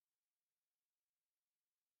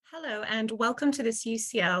Hello, and welcome to this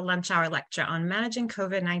UCL Lunch Hour lecture on managing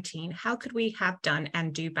COVID-19. How could we have done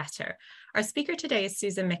and do better? Our speaker today is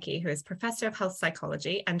Susan Michie, who is Professor of Health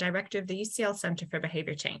Psychology and Director of the UCL Center for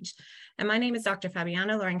Behavior Change. And my name is Dr.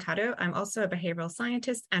 Fabiana Lorencato. I'm also a behavioral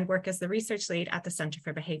scientist and work as the research lead at the Center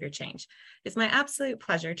for Behavior Change. It's my absolute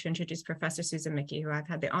pleasure to introduce Professor Susan Michie, who I've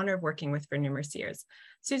had the honor of working with for numerous years.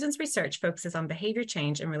 Susan's research focuses on behavior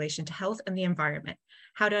change in relation to health and the environment,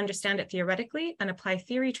 how to understand it theoretically and apply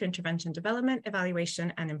theory to intervention development,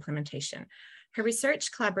 evaluation, and implementation. Her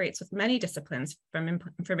research collaborates with many disciplines from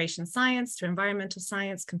information science to environmental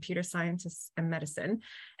science, computer science, and medicine,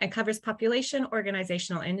 and covers population,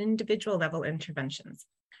 organizational, and individual level interventions.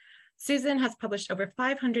 Susan has published over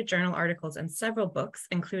 500 journal articles and several books,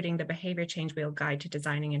 including the Behavior Change Wheel Guide to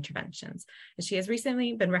Designing Interventions. And she has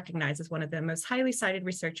recently been recognized as one of the most highly cited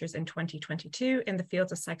researchers in 2022 in the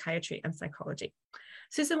fields of psychiatry and psychology.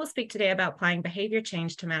 Susan will speak today about applying behavior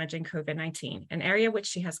change to managing COVID-19, an area which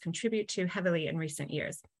she has contributed to heavily in recent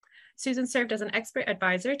years. Susan served as an expert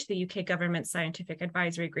advisor to the UK Government Scientific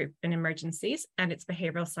Advisory Group in Emergencies and its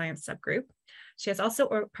Behavioral Science Subgroup. She has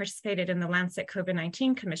also participated in the Lancet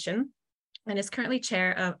COVID-19 Commission and is currently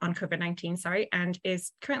chair on COVID-19, and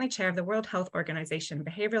is currently chair of the World Health Organization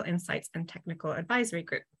Behavioral Insights and Technical Advisory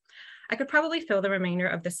Group. I could probably fill the remainder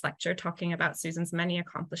of this lecture talking about Susan's many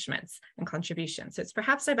accomplishments and contributions. So it's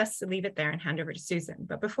perhaps I best to leave it there and hand over to Susan.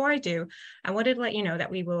 But before I do, I wanted to let you know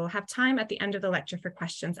that we will have time at the end of the lecture for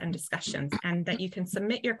questions and discussions, and that you can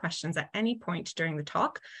submit your questions at any point during the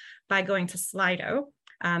talk by going to Slido.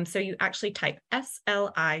 So you actually type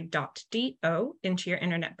sli.do into your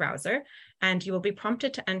internet browser, and you will be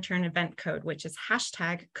prompted to enter an event code, which is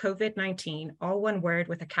hashtag COVID-19, all one word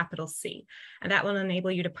with a capital C. And that will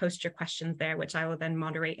enable you to post your questions there, which I will then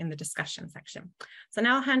moderate in the discussion section. So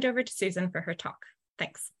now I'll hand over to Susan for her talk.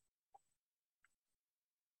 Thanks.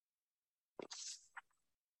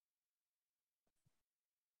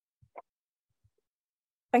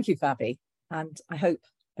 Thank you, Fabi. And I hope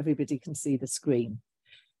everybody can see the screen.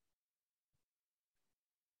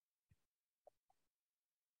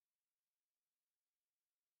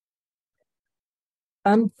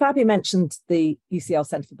 Fabi mentioned the UCL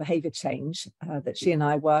Centre for Behaviour Change that she and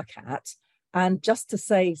I work at. And just to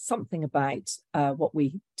say something about what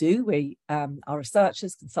we do, we are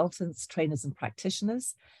researchers, consultants, trainers and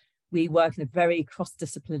practitioners. We work in a very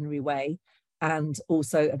cross-disciplinary way and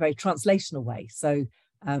also a very translational way. So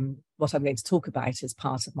what I'm going to talk about is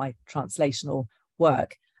part of my translational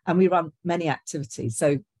work. And we run many activities.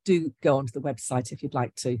 So do go onto the website if you'd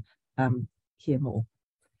like to hear more.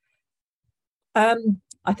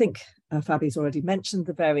 I think Fabi's already mentioned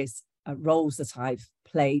the various roles that I've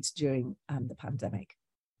played during the pandemic.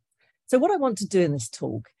 So what I want to do in this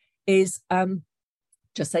talk is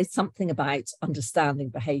just say something about understanding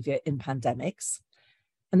behaviour in pandemics,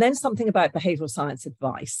 and then something about behavioural science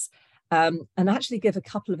advice, and actually give a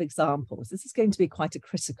couple of examples. This is going to be quite a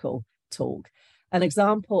critical talk. An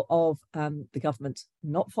example of the government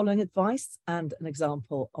not following advice and an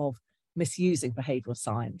example of misusing behavioural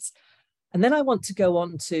science. And then I want to go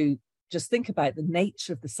on to just think about the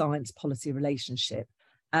nature of the science-policy relationship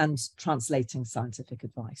and translating scientific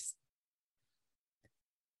advice.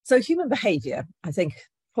 So human behaviour, I think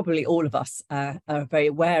probably all of us are very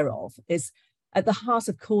aware of, is at the heart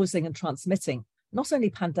of causing and transmitting not only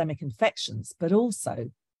pandemic infections, but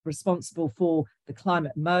also responsible for the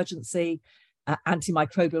climate emergency,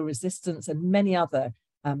 antimicrobial resistance, and many other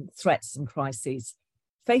threats and crises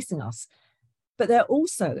facing us. But they're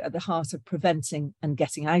also at the heart of preventing and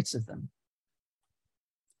getting out of them.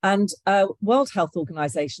 And World Health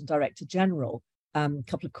Organization Director General, a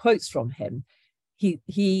couple of quotes from him,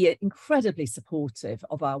 he incredibly supportive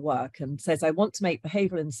of our work and says, "I want to make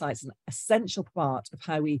behavioural insights an essential part of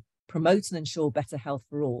how we promote and ensure better health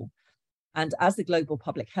for all. And as the global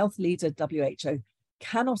public health leader, WHO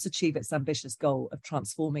cannot achieve its ambitious goal of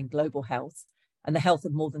transforming global health and the health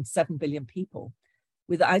of more than 7 billion people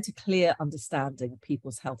without a clear understanding of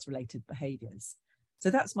people's health-related behaviours." So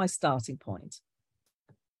that's my starting point.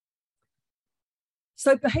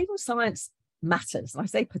 So behavioural science matters, and I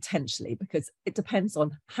say potentially because it depends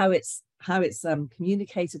on how it's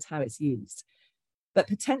communicated, how it's used, but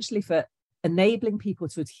potentially for enabling people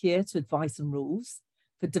to adhere to advice and rules,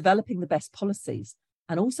 for developing the best policies,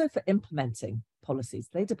 and also for implementing policies.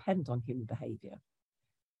 They depend on human behaviour.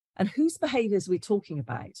 And whose behaviours are we talking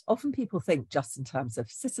about? Often people think just in terms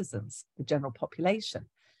of citizens, the general population,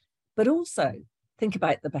 but also think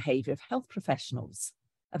about the behaviour of health professionals,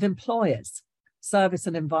 of employers, service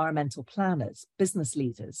and environmental planners, business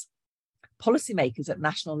leaders, policymakers at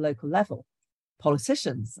national and local level,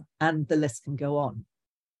 politicians, and the list can go on.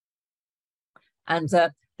 And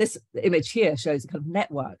this image here shows a kind of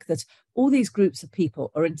network that all these groups of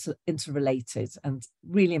people are interrelated and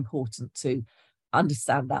really important to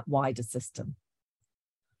understand that wider system.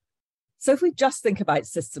 So if we just think about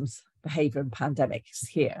systems, behaviour and pandemics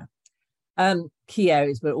here, key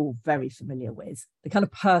areas we're all very familiar with, the kind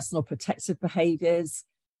of personal protective behaviours,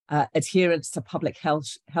 adherence to public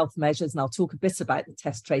health measures, and I'll talk a bit about the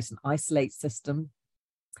test, trace and isolate system,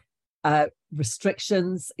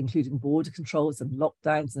 restrictions, including border controls and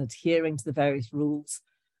lockdowns and adhering to the various rules.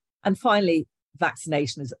 And finally,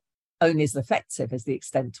 vaccination is only as effective as the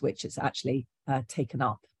extent to which it's actually taken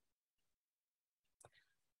up.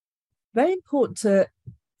 Very important to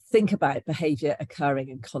think about behaviour occurring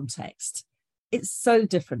in context. It's so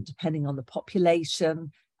different depending on the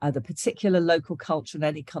population, the particular local culture in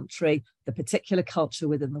any country, the particular culture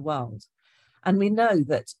within the world. And we know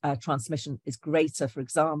that transmission is greater, for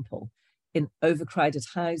example, in overcrowded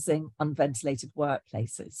housing, unventilated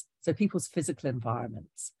workplaces, so people's physical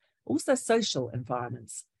environments, also social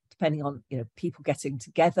environments, depending on people getting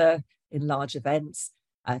together in large events,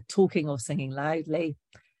 talking or singing loudly.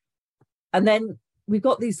 And then we've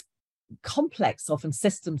got these complex, often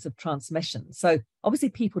systems of transmission. So obviously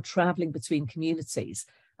people travelling between communities,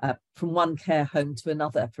 from one care home to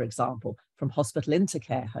another, for example, from hospital into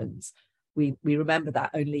care homes. We remember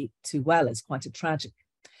that only too well as quite a tragic.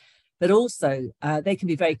 But also they can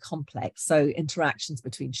be very complex. So interactions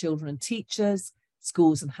between children and teachers,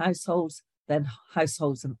 schools and households, then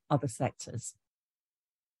households and other sectors.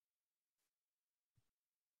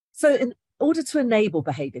 So in order to enable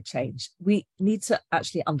behaviour change, we need to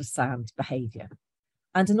actually understand behaviour.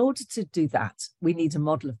 And in order to do that, we need a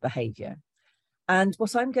model of behaviour. And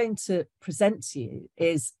what I'm going to present to you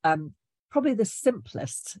is probably the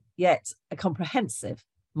simplest yet a comprehensive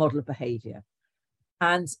model of behaviour.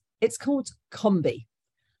 And it's called COMBI.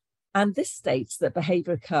 And this states that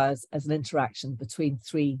behaviour occurs as an interaction between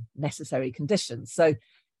three necessary conditions. So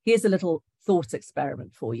here's a little thought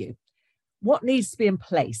experiment for you. What needs to be in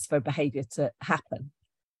place for behaviour to happen?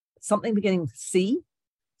 Something beginning with C,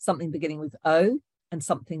 something beginning with O, and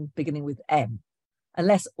something beginning with M.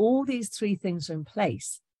 Unless all these three things are in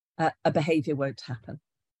place, a behaviour won't happen.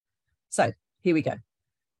 So here we go.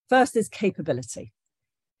 First is capability.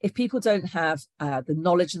 If people don't have the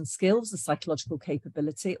knowledge and skills, the psychological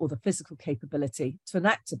capability or the physical capability to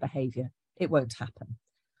enact a behaviour, it won't happen.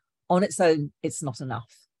 On its own, it's not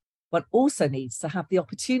enough. One also needs to have the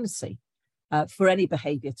opportunity for any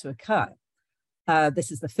behaviour to occur. This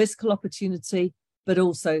is the physical opportunity, but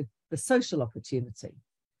also the social opportunity.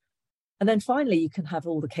 And then finally, you can have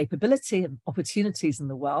all the capability and opportunities in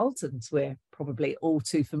the world, and we're probably all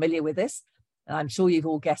too familiar with this. And I'm sure you've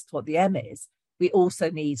all guessed what the M is. We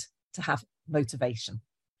also need to have motivation.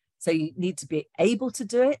 So you need to be able to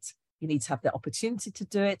do it, you need to have the opportunity to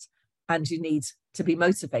do it, and you need to be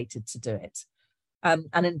motivated to do it. And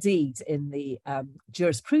indeed, in the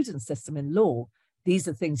jurisprudence system in law, these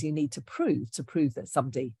are things you need to prove that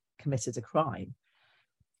somebody committed a crime.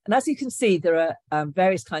 And as you can see, there are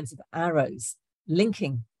various kinds of arrows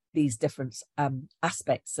linking these different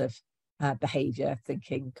aspects of behaviour,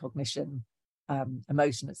 thinking, cognition,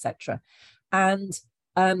 emotion, etc. And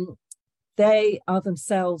they are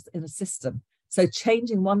themselves in a system. So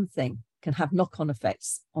changing one thing can have knock-on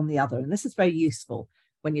effects on the other. And this is very useful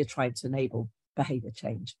when you're trying to enable behaviour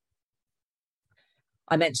change.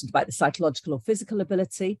 I mentioned about the psychological or physical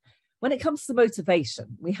ability. When it comes to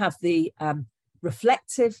motivation, we have the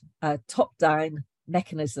reflective top-down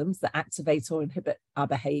mechanisms that activate or inhibit our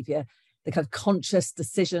behaviour, the kind of conscious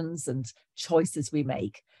decisions and choices we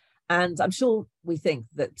make. And I'm sure we think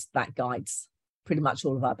that that guides pretty much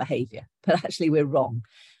all of our behaviour, but actually we're wrong.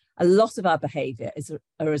 A lot of our behaviour is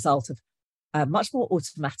a result of much more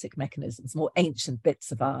automatic mechanisms, more ancient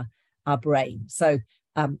bits of our brain. So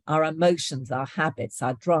our emotions, our habits,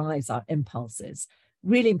 our drives, our impulses,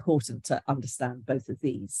 really important to understand both of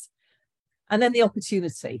these. And then the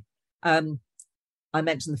opportunity. I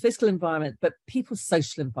mentioned the physical environment, but people's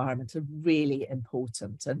social environment are really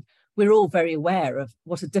important. And we're all very aware of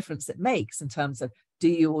what a difference it makes in terms of do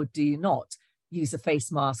you or do you not use a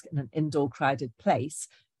face mask in an indoor crowded place.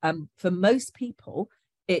 For most people,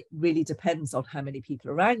 it really depends on how many people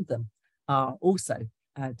around them are also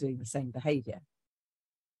doing the same behaviour.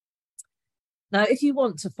 Now, if you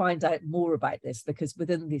want to find out more about this, because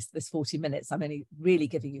within this 40 minutes, I'm only really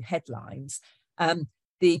giving you headlines.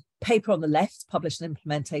 The paper on the left published in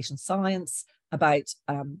Implementation Science about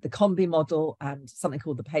the COMBI model and something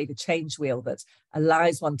called the behaviour change wheel that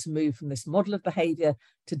allows one to move from this model of behaviour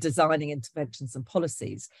to designing interventions and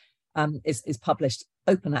policies. is published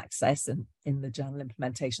open access in the journal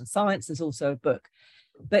Implementation Science. There's also a book.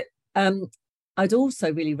 But I'd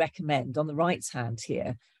also really recommend on the right hand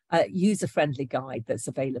here, a user-friendly guide that's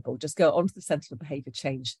available. Just go onto the Centre for Behaviour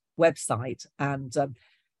Change website, and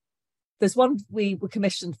there's one we were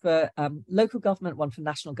commissioned for local government, one for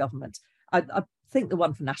national government. I think the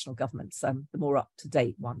one for national government's the more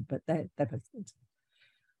up-to-date one, but they're both good.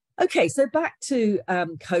 Okay, so back to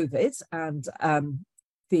COVID and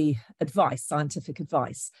the advice, scientific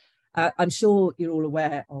advice. I'm sure you're all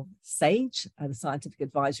aware of SAGE, the Scientific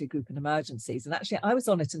Advisory Group in Emergencies. And actually, I was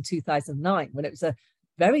on it in 2009 when it was a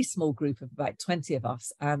very small group of about 20 of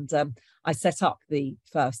us. And I set up the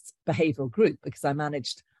first behavioural group because I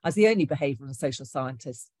was the only behavioural and social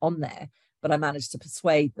scientist on there, but I managed to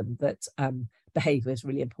persuade them that behaviour is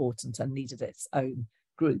really important and needed its own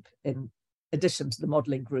group in addition to the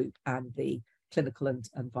modelling group and the clinical and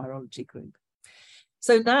virology group.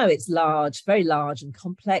 So now it's large, very large and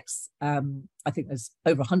complex. I think there's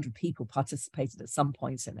over 100 people participated at some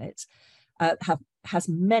point in it. Has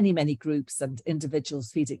many, many groups and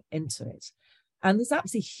individuals feeding into it. And there's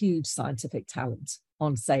absolutely huge scientific talent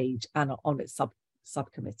on SAGE and on its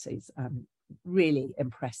subcommittees. Really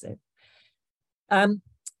impressive.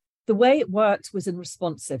 The way it worked was in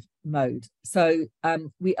responsive mode. So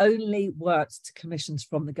we only worked to commissions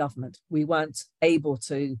from the government. We weren't able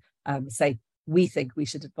to say, we think we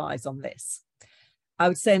should advise on this. I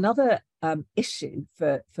would say another issue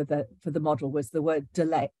for the model was the word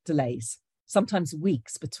delays, sometimes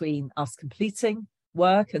weeks between us completing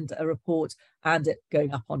work and a report and it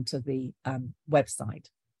going up onto the website.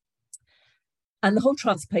 And the whole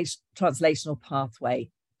translational pathway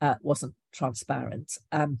wasn't transparent.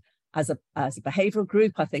 As a behavioural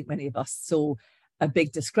group, I think many of us saw a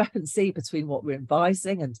big discrepancy between what we're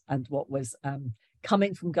advising and what was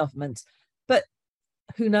coming from government. But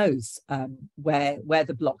who knows where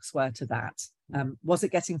the blocks were to that? Was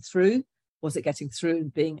it getting through? Was it getting through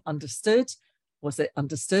and being understood? Was it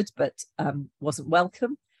understood but wasn't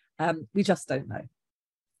welcome? We just don't know.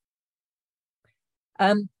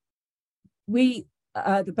 The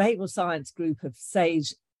behavioural science group of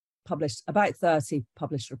SAGE published about 30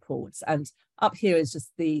 published reports, and up here is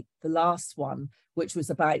just the last one, which was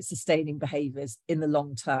about sustaining behaviours in the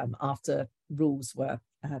long term after rules were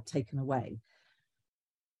taken away.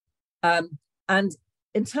 And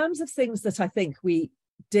in terms of things that I think we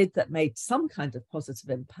did that made some kind of positive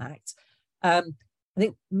impact, I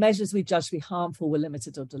think measures we judged to be harmful were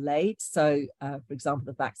limited or delayed. So, for example,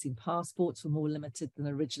 the vaccine passports were more limited than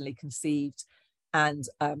originally conceived, and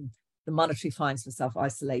the monetary fines for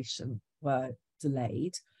self-isolation were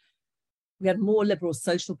delayed. We had more liberal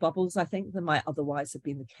social bubbles, I think, than might otherwise have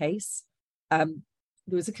been the case.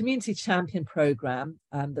 There was a community champion programme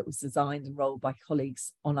that was designed and rolled by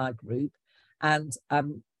colleagues on our group and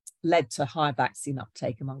led to higher vaccine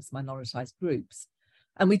uptake amongst minoritised groups.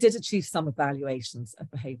 And we did achieve some evaluations of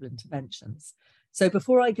behavioural interventions. So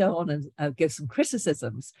before I go on and give some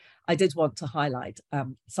criticisms, I did want to highlight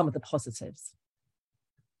some of the positives.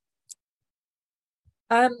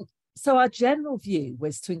 So our general view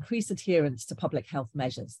was to increase adherence to public health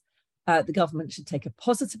measures. The government should take a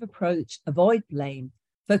positive approach, avoid blame,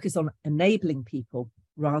 focus on enabling people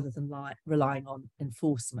rather than relying on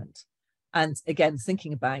enforcement. And again,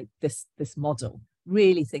 thinking about this model,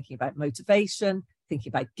 really thinking about motivation, thinking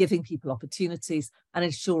about giving people opportunities and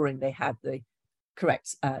ensuring they have the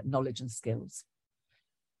correct knowledge and skills.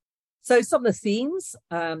 So some of the themes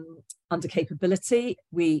under capability,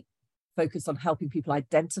 we focused on helping people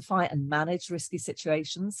identify and manage risky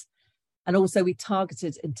situations. And also we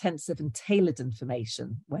targeted intensive and tailored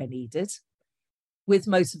information where needed. With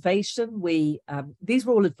motivation, these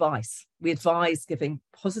were all advice. We advised giving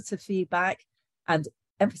positive feedback and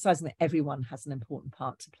emphasising that everyone has an important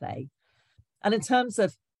part to play. And in terms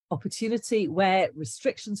of opportunity, where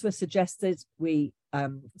restrictions were suggested, we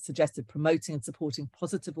suggested promoting and supporting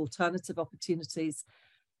positive alternative opportunities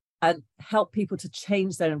and help people to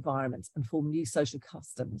change their environments and form new social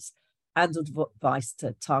customs, and advice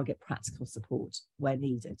to target practical support where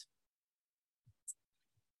needed.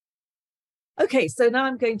 Okay, so now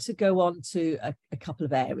I'm going to go on to a couple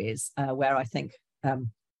of areas where I think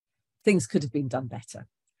things could have been done better.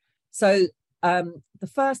 So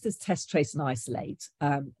the first is test, trace and isolate.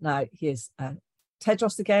 Now here's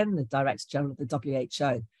Tedros again, the Director General of the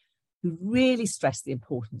WHO, who really stressed the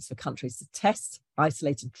importance for countries to test,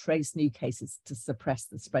 isolate and trace new cases to suppress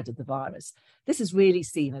the spread of the virus. This is really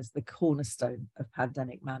seen as the cornerstone of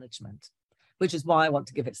pandemic management, which is why I want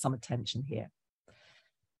to give it some attention here.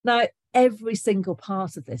 Now, every single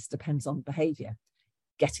part of this depends on behaviour.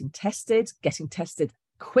 Getting tested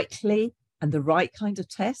quickly and the right kind of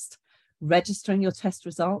test, registering your test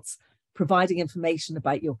results, providing information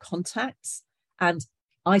about your contacts, and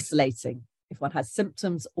isolating if one has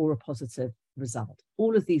symptoms or a positive result.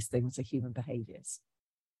 All of these things are human behaviours.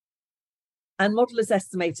 And modelers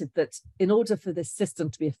estimated that in order for this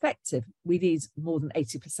system to be effective, we need more than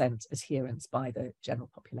 80% adherence by the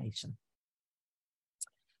general population.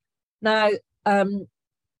 Now,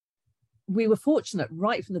 we were fortunate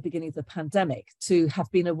right from the beginning of the pandemic to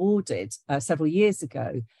have been awarded several years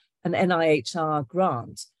ago an NIHR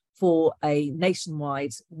grant for a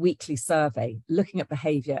nationwide weekly survey looking at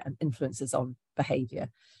behaviour and influences on behaviour.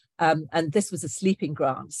 And this was a sleeping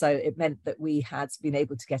grant, so it meant that we had been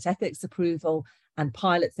able to get ethics approval and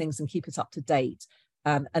pilot things and keep it up to date,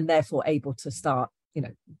 and therefore able to start,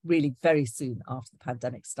 really very soon after the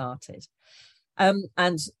pandemic started. I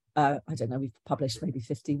don't know, we've published maybe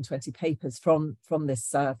 15, 20 papers from this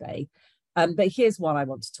survey. But here's what I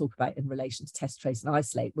want to talk about in relation to test, trace and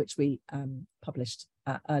isolate, which we published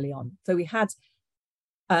early on. So we had,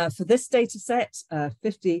 for this data set,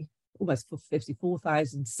 almost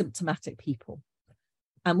 54,000 symptomatic people.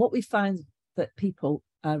 And what we found that people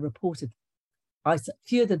reported,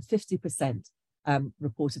 fewer than 50%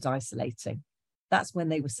 reported isolating. That's when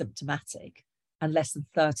they were symptomatic, and less than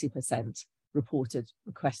 30% reported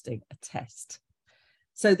requesting a test.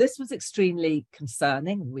 So this was extremely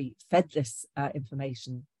concerning. We fed this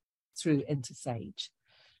information through into SAGE.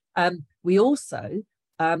 We also,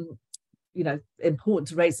 important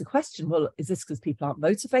to raise the question, well, is this because people aren't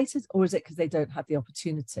motivated, or is it because they don't have the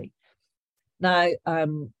opportunity? Now,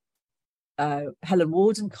 Helen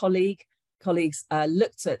Ward and colleagues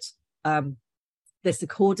looked at this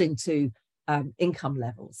according to income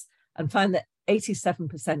levels and found that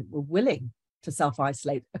 87% were willing to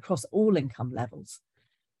self-isolate across all income levels.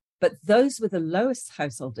 But those with the lowest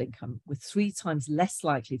household income were 3 times less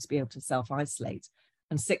likely to be able to self-isolate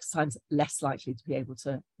and 6 times less likely to be able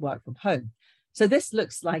to work from home. So this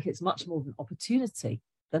looks like it's much more of an opportunity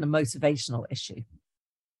than a motivational issue.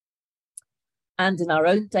 And in our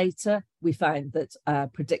own data, we found that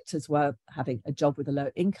predictors were having a job with a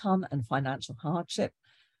low income and financial hardship.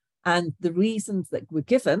 And the reasons that were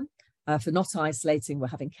given for not isolating were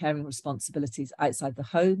having caring responsibilities outside the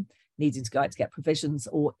home, needing to go out to get provisions,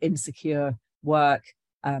 or insecure work,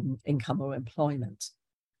 income or employment.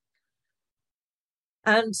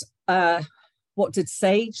 And what did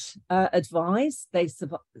SAGE advise? They,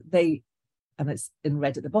 and it's in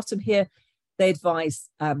red at the bottom here, they advised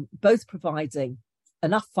both providing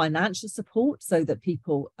enough financial support so that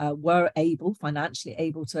people were financially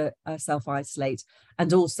able to self-isolate,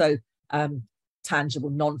 and also tangible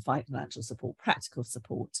non-financial support, practical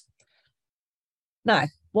support. Now,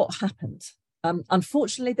 what happened?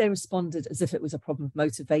 Unfortunately, they responded as if it was a problem of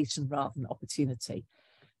motivation rather than opportunity.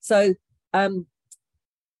 So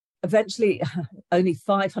eventually, only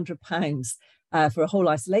 £500 for a whole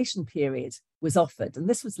isolation period was offered, and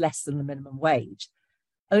this was less than the minimum wage.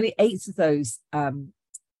 Only 8 of those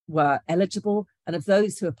were eligible, and of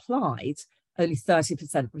those who applied, only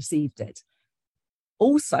 30% received it.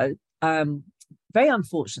 Also, very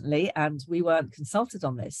unfortunately, and we weren't consulted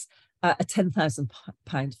on this, a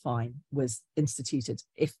 £10,000 fine was instituted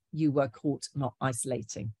if you were caught not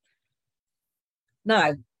isolating.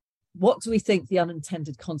 Now, what do we think the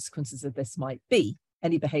unintended consequences of this might be?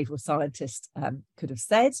 Any behavioural scientist could have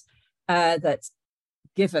said that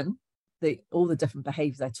given all the different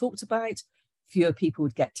behaviours I talked about, fewer people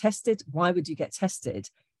would get tested. Why would you get tested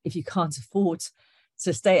if you can't afford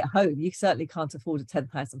to stay at home? You certainly can't afford a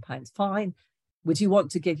 £10,000 fine. Would you want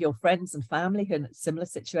to give your friends and family who are in similar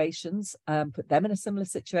situations, put them in a similar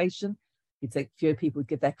situation? You'd think fewer people would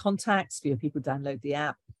give their contacts, fewer people download the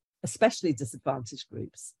app, especially disadvantaged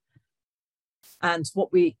groups. And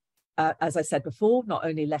what we, as I said before, not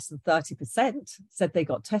only less than 30% said they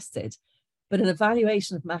got tested, but an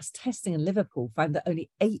evaluation of mass testing in Liverpool found that only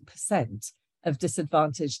 8% of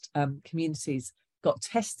disadvantaged communities got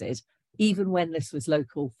tested, even when this was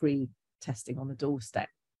local free testing on the doorstep.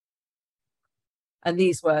 And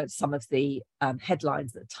these were some of the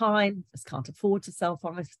headlines at the time: just can't afford to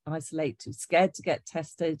self-isolate, too scared to get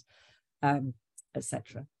tested,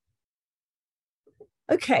 etc.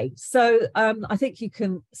 Okay, so I think you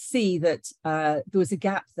can see that there was a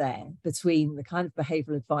gap there between the kind of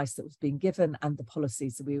behavioural advice that was being given and the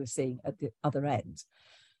policies that we were seeing at the other end.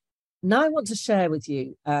 Now I want to share with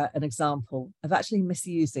you an example of actually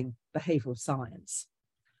misusing behavioural science.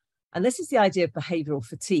 And this is the idea of behavioural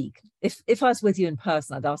fatigue. If I was with you in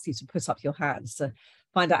person, I'd ask you to put up your hands to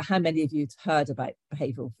find out how many of you had heard about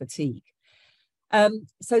behavioural fatigue.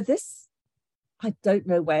 So this I don't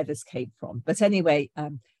know where this came from. But anyway,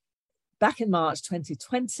 back in March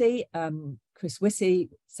 2020, Chris Whitty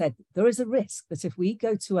said there is a risk that if we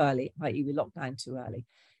go too early, i.e. we lock down too early,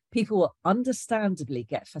 people will understandably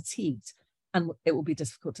get fatigued and it will be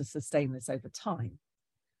difficult to sustain this over time.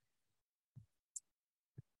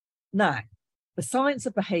 Now, the science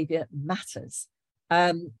of behaviour matters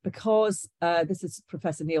because this is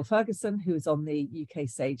Professor Neil Ferguson, who is on the UK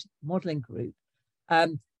SAGE modelling group,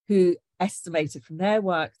 who estimated from their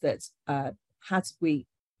work that had we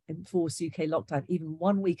enforced UK lockdown even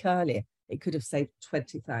 1 week earlier, it could have saved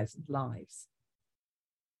 20,000 lives.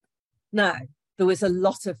 Now, there was a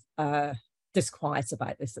lot of disquiet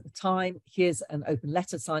about this at the time. Here's an open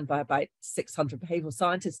letter signed by about 600 behavioural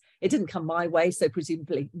scientists. It didn't come my way, so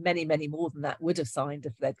presumably many, many more than that would have signed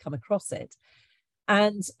if they'd come across it.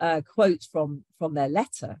 And a quote from their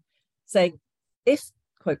letter saying, if,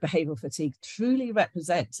 quote, behavioural fatigue truly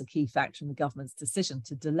represents a key factor in the government's decision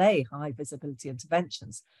to delay high visibility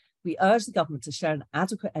interventions, we urge the government to share an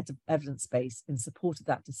adequate evidence base in support of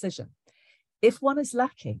that decision. If one is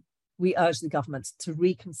lacking, we urge the government to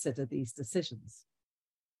reconsider these decisions.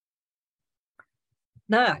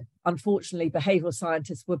 Now, unfortunately, behavioural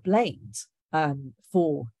scientists were blamed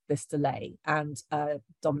for this delay. And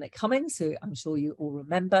Dominic Cummings, who I'm sure you all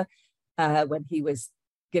remember, when he was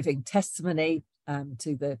giving testimony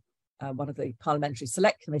to the one of the parliamentary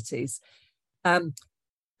select committees,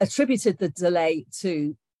 attributed the delay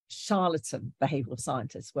to charlatan behavioural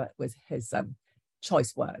scientists, with his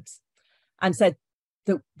choice words, and said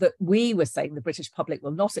that we were saying the British public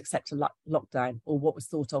will not accept a lockdown or what was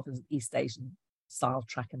thought of as an East Asian style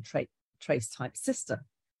track and trace type system.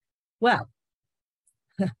 Well,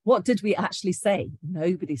 what did we actually say?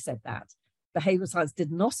 Nobody said that. Behavioural science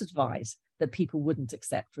did not advise that people wouldn't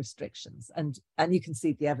accept restrictions. And you can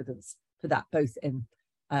see the evidence for that both in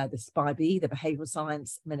the SPI-B, the behavioural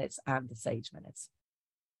science minutes, and the SAGE minutes.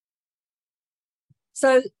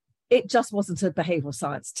 So it just wasn't a behavioural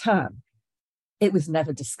science term. It was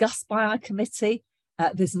never discussed by our committee.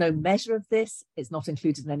 There's no measure of this. It's not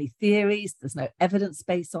included in any theories. There's no evidence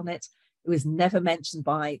base on it. It was never mentioned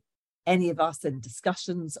by any of us in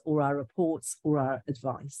discussions or our reports or our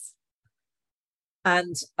advice.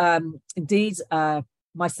 And indeed,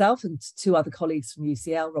 myself and two other colleagues from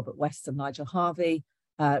UCL, Robert West and Nigel Harvey,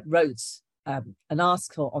 wrote an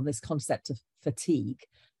article on this concept of fatigue.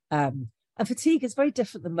 And fatigue is very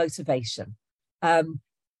different than motivation.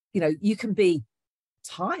 You can be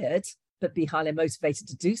tired, but be highly motivated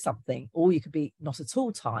to do something, or you could be not at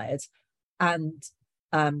all tired and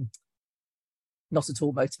not at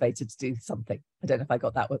all motivated to do something. I don't know if I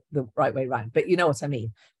got that the right way around, but you know what I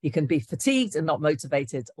mean. You can be fatigued and not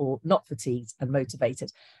motivated, or not fatigued and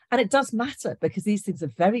motivated. And it does matter because these things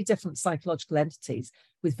are very different psychological entities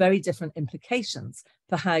with very different implications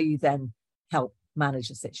for how you then help manage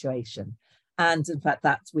a situation. And in fact,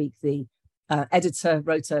 that week, the editor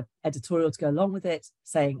wrote an editorial to go along with it,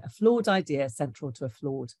 saying a flawed idea central to a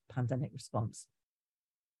flawed pandemic response.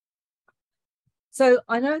 So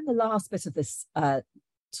I know in the last bit of this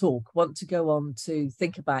talk, want to go on to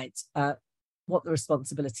think about what the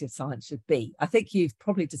responsibility of science should be. I think you've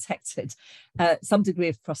probably detected some degree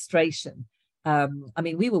of frustration. I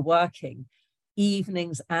mean, we were working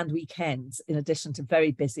evenings and weekends in addition to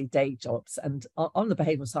very busy day jobs. And on the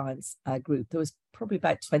behavioural science group, there was probably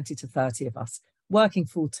about 20 to 30 of us working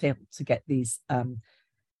full tilt to get these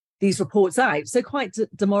reports out. So quite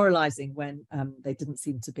demoralising when they didn't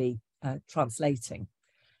seem to be translating.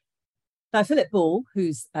 Now, Philip Ball,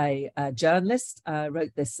 who's a journalist,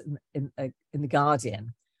 wrote this in The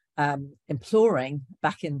Guardian, imploring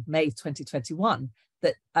back in May 2021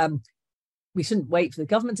 that we shouldn't wait for the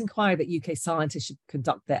government inquiry, but UK scientists should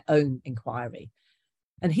conduct their own inquiry.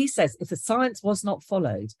 And he says, if the science was not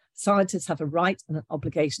followed, scientists have a right and an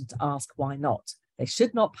obligation to ask why not. They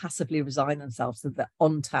should not passively resign themselves to the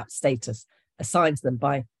on-tap status assigned to them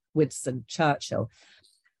by Winston Churchill.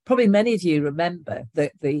 Probably many of you remember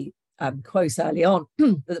the quote early on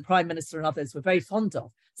that the Prime Minister and others were very fond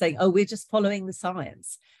of, saying, oh, we're just following the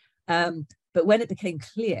science. But when it became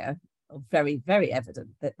clear, very, very evident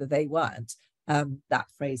that they weren't, that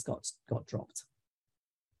phrase got dropped.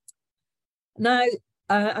 Now,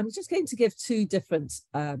 I'm just going to give two different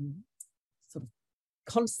sort of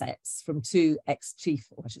concepts from two ex-chief,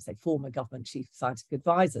 or I should say former government chief scientific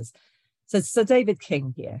advisors. So Sir David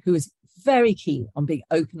King here, who is very keen on being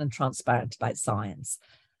open and transparent about science,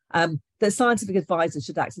 that scientific advisors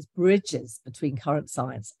should act as bridges between current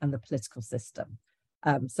science and the political system.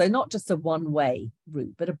 So not just a one-way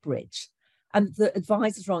route, but a bridge. And the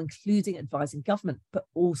advisors are including advising government, but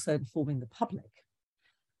also informing the public.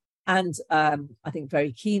 And I think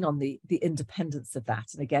very keen on the independence of that.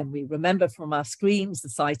 And again, we remember from our screens the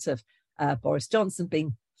sight of Boris Johnson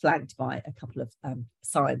being flanked by a couple of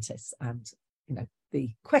scientists, and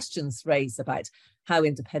the questions raised about how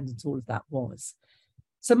independent all of that was.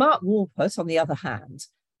 So Mark Walpert, on the other hand,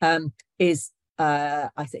 is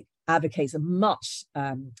I think advocates a much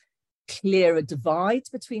clearer divide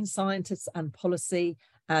between scientists and policy,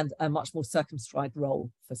 and a much more circumscribed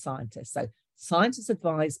role for scientists. So scientists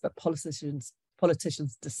advise, but politicians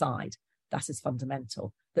decide. That is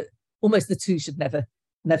fundamental. That almost the two should never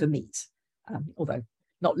meet, although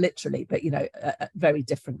not literally, but very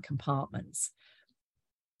different compartments.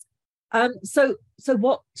 So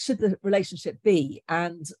what should the relationship be?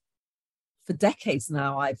 And for decades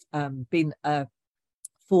now, I've been a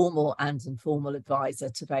formal and informal advisor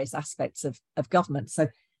to various aspects of government. So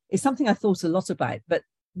it's something I thought a lot about, but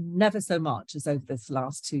never so much as over this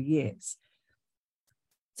last 2 years.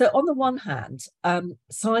 So on the one hand,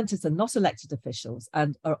 scientists are not elected officials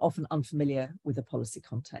and are often unfamiliar with the policy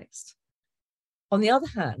context. On the other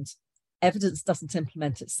hand, evidence doesn't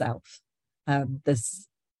implement itself. There's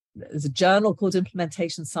a journal called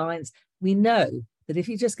Implementation Science. We know that if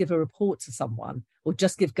you just give a report to someone or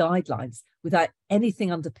just give guidelines without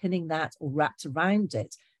anything underpinning that or wrapped around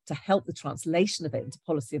it to help the translation of it into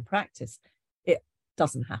policy and practice, it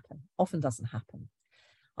doesn't happen, often doesn't happen.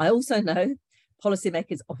 I also know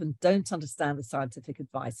policymakers often don't understand the scientific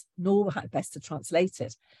advice, nor how best to translate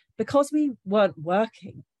it. Because we weren't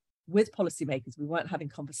working with policymakers, we weren't having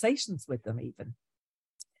conversations with them even.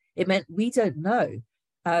 It meant we don't know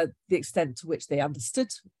the extent to which they understood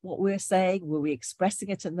what we were saying. Were we expressing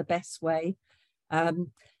it in the best way? And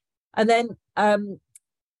then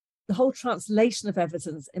the whole translation of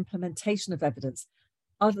evidence, implementation of evidence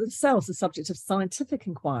are themselves the subject of scientific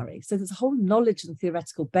inquiry. So there's a whole knowledge and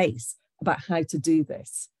theoretical base about how to do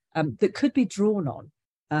this that could be drawn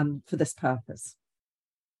on for this purpose.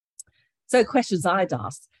 So questions I'd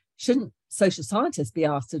asked: shouldn't social scientists be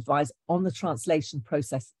asked to advise on the translation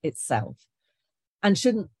process itself? And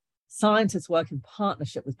shouldn't scientists work in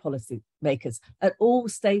partnership with policymakers at all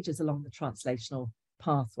stages along the translational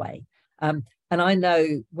pathway? And I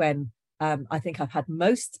know when I think I've had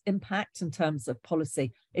most impact in terms of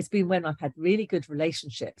policy, it's been when I've had really good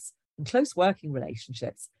relationships and close working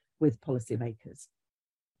relationships with policymakers.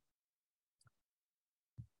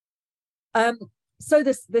 So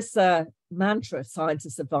this mantra,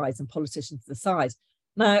 scientists advise and politicians decide.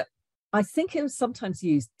 Now, I think it was sometimes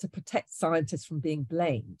used to protect scientists from being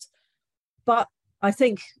blamed, but I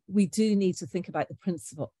think we do need to think about the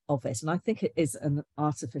principle of it, and I think it is an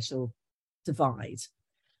artificial divide.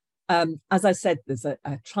 As I said, there's a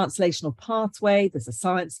translational pathway, there's a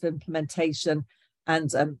science of implementation,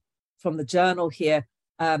 and from the journal here,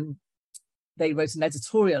 they wrote an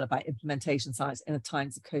editorial about implementation science in the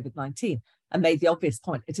times of COVID-19 and made the obvious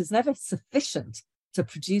point: it is never sufficient to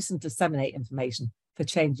produce and disseminate information for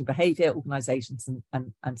changing behaviour, organisations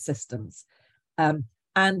and systems.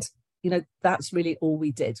 And that's really all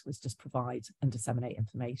we did, was just provide and disseminate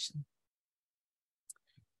information.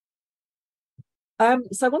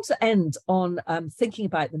 So I want to end on thinking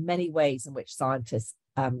about the many ways in which scientists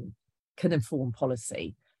can inform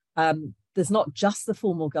policy. There's not just the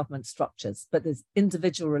formal government structures, but there's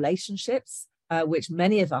individual relationships, which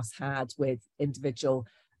many of us had with individual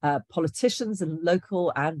politicians and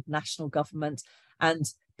local and national government,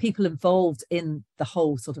 and people involved in the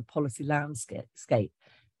whole sort of policy landscape.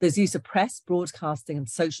 There's use of press, broadcasting and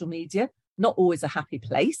social media, not always a happy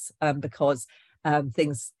place because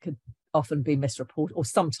things could often be misreported or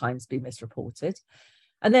sometimes be misreported.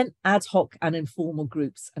 And then ad hoc and informal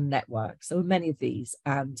groups and networks. So many of these.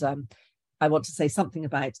 And I want to say something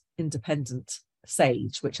about Independent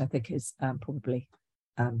Sage, which I think is probably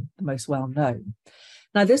the most well known.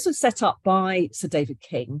 Now, this was set up by Sir David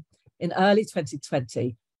King in early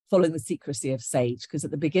 2020, following the secrecy of Sage, because at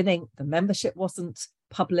the beginning, the membership wasn't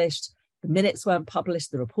published, the minutes weren't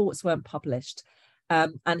published, the reports weren't published.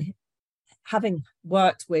 And having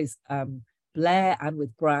worked with Blair and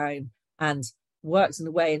with Brown, and worked in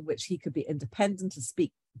a way in which he could be independent and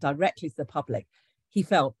speak directly to the public, he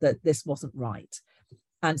felt that this wasn't right.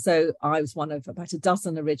 And so I was one of about a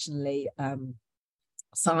dozen originally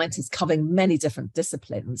scientists covering many different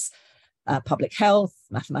disciplines: public health,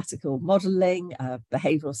 mathematical modelling,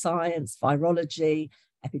 behavioural science, virology,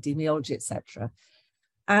 epidemiology, etc.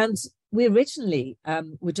 And we originally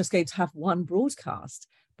were just going to have one broadcast,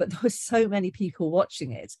 but there were so many people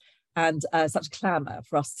watching it and such clamour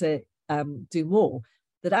for us to do more,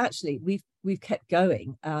 that actually we've kept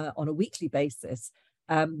going on a weekly basis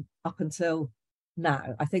up until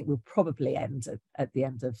now. I think we'll probably end at the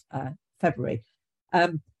end of February.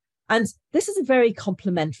 And this is a very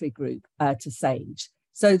complementary group to SAGE.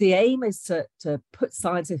 So the aim is to put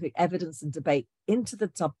scientific evidence and debate into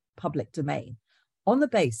the public domain on the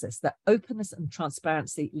basis that openness and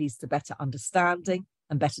transparency leads to better understanding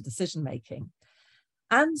and better decision making.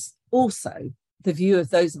 And also the view of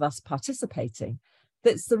those of us participating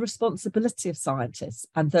that it's the responsibility of scientists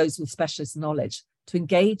and those with specialist knowledge to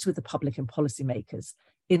engage with the public and policymakers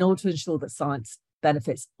in order to ensure that science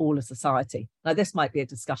benefits all of society. Now, this might be a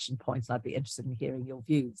discussion point, and I'd be interested in hearing your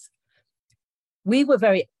views. We were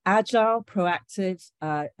very agile, proactive,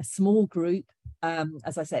 a small group.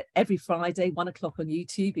 As I said, every Friday, 1 o'clock on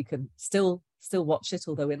YouTube, you can still watch it,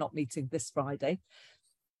 although we're not meeting this Friday.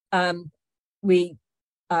 We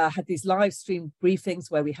had these live stream briefings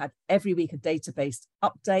where we had every week a database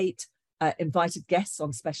update, invited guests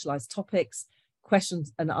on specialized topics,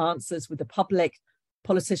 questions and answers with the public,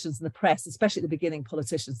 politicians and the press. Especially at the beginning,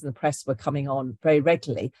 politicians and the press were coming on very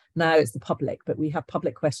regularly. Now it's the public, but we have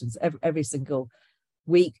public questions every single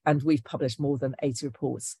week, and we've published more than 80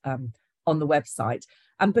 reports on the website.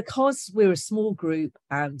 And because we're a small group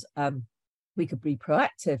and we could be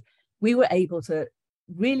proactive, we were able to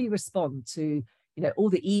really respond to all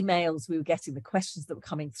the emails we were getting, the questions that were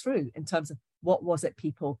coming through in terms of what was it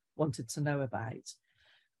people wanted to know about.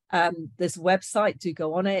 There's a website, do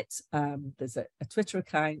go on it. There's a Twitter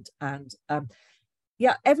account, and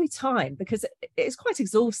every time, because it's quite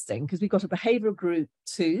exhausting, because we've got a behavioural group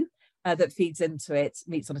too that feeds into it,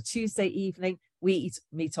 meets on a Tuesday evening. We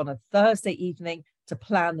meet on a Thursday evening to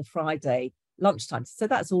plan the Friday lunchtime. So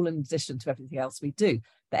that's all in addition to everything else we do.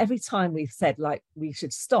 But every time we've said like we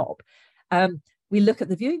should stop, we look at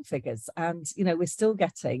the viewing figures, and we're still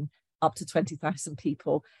getting up to 20,000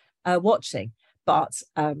 people watching. But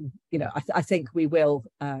I think we will,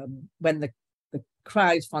 when the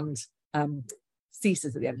crowd fund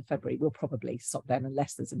ceases at the end of February, we'll probably stop then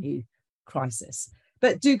unless there's a new crisis.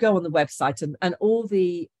 But do go on the website, and all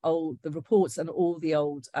the reports and all the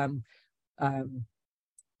old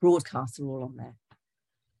broadcasts are all on there.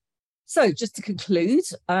 So just to conclude,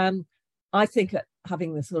 I think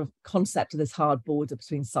having the sort of concept of this hard border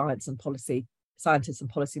between scientists and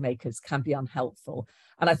policymakers can be unhelpful.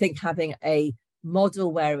 And I think having a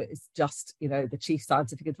model where it's just, the chief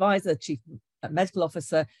scientific advisor, chief medical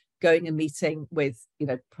officer going and meeting with,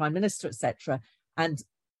 prime minister, etc., and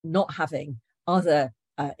not having other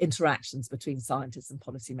interactions between scientists and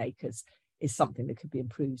policymakers is something that could be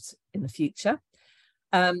improved in the future.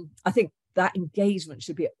 I think that engagement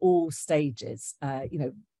should be at all stages,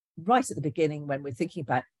 right at the beginning when we're thinking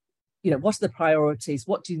about, what are the priorities,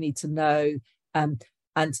 what do you need to know, and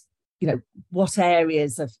what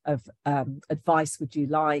areas of advice would you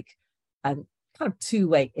like, and kind of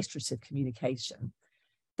two-way iterative communication.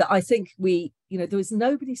 That I think there was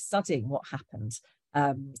nobody studying what happened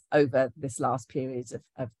over this last period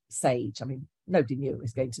of SAGE. I mean, nobody knew it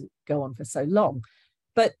was going to go on for so long,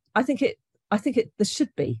 but I think there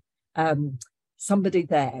should be somebody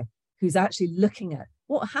there who's actually looking at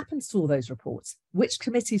what happens to all those reports. Which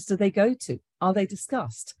committees do they go to? Are they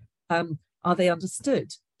discussed? Are they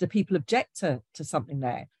understood? Do people object to something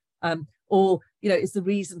there? Or is the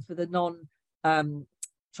reason for the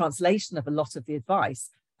non-translation of a lot of the advice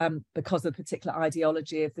because of a particular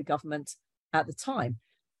ideology of the government at the time?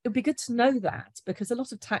 It would be good to know that, because a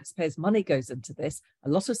lot of taxpayers' money goes into this, a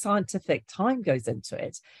lot of scientific time goes into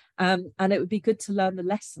it, and it would be good to learn the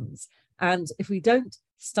lessons. And if we don't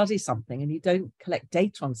study something and you don't collect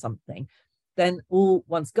data on something, then all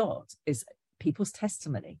one's got is people's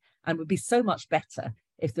testimony, and would be so much better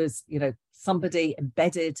if there's somebody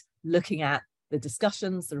embedded looking at the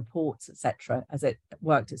discussions, the reports, etc., as it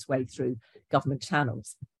worked its way through government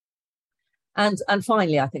channels. And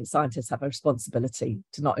finally, I think scientists have a responsibility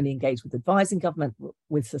to not only engage with advising government,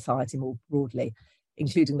 with society more broadly,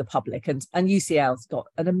 including the public. And UCL's got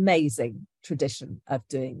an amazing tradition of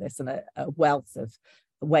doing this, and a wealth of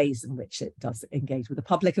ways in which it does engage with the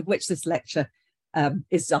public, of which this lecture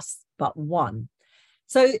is just but one.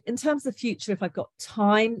 So in terms of the future, if I've got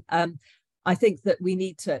time, I think that we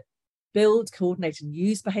need to build, coordinate and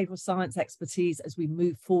use behavioural science expertise as we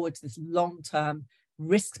move forward to this long-term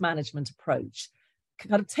risk management approach,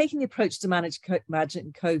 kind of taking the approach to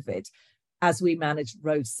managing COVID as we manage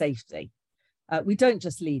road safety. We don't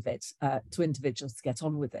just leave it to individuals to get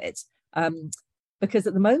on with it, because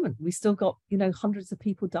at the moment we still got, hundreds of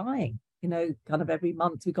people dying, kind of every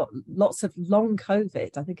month. We've got lots of long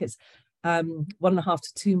COVID. I think it's 1.5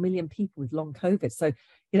 to 2 million people with long COVID. So,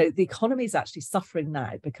 the economy is actually suffering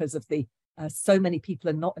now because of the so many people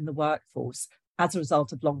are not in the workforce, as a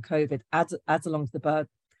result of long COVID, as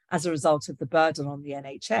a result of the burden on the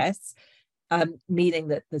NHS, meaning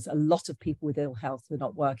that there's a lot of people with ill health who are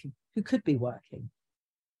not working, who could be working.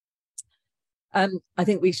 I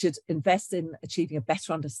think we should invest in achieving a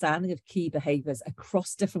better understanding of key behaviours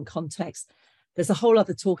across different contexts. There's a whole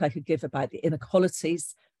other talk I could give about the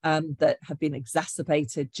inequalities that have been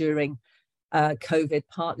exacerbated during COVID,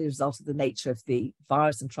 partly a result of the nature of the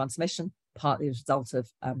virus and transmission, partly a result of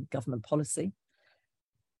government policy.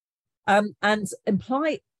 And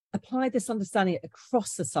apply this understanding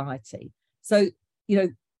across society. So,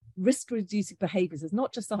 risk-reducing behaviours is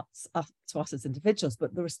not just up to us as individuals,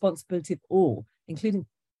 but the responsibility of all, including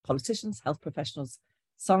politicians, health professionals,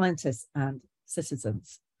 scientists, and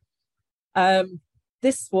citizens.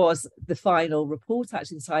 This was the final report,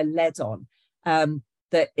 actually, that I led on,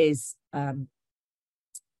 that is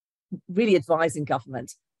really advising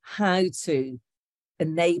government how to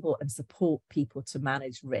enable and support people to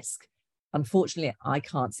manage risk. Unfortunately, I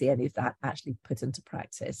can't see any of that actually put into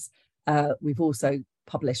practice. We've also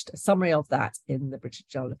published a summary of that in the British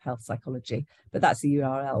Journal of Health Psychology, but that's the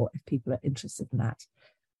URL if people are interested in that.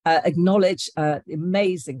 Acknowledge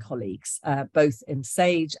amazing colleagues, both in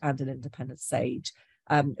SAGE and in Independent SAGE.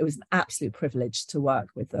 It was an absolute privilege to work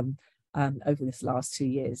with them over this last 2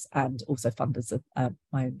 years, and also funders of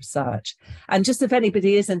my own research. And just if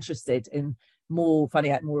anybody is interested in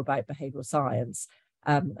finding out more about behavioural science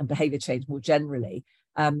and behaviour change more generally,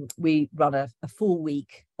 we run a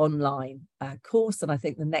 4-week online course, and I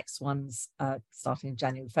think the next one's starting in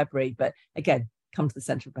January and February. But again, come to the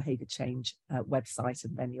Centre of Behaviour Change website,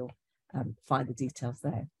 and then you'll find the details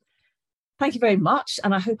there. Thank you very much,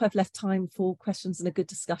 and I hope I've left time for questions and a good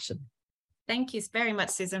discussion. Thank you very much,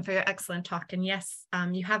 Susan, for your excellent talk. And yes,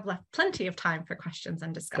 you have left plenty of time for questions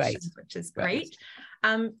and discussions, which is great.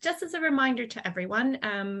 Just as a reminder to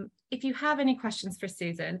everyone, if you have any questions for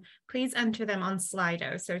Susan, please enter them on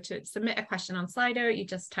Slido. So to submit a question on Slido, you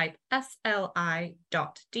just type sli.do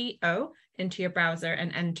into your browser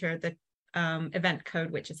and enter the event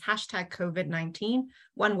code, which is #COVID-19,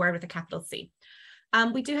 one word with a capital C.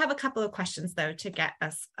 We do have a couple of questions, though, to get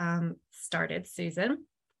us started, Susan.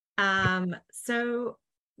 So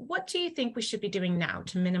what do you think we should be doing now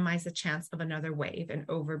to minimize the chance of another wave and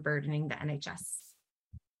overburdening the NHS?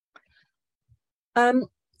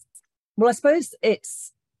 Well, I suppose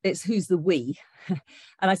it's who's the we,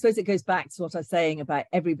 and I suppose it goes back to what I was saying about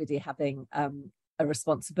everybody having a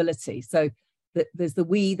responsibility. So there's the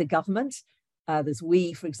we, the government, there's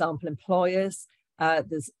we, for example, employers,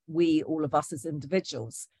 there's we, all of us as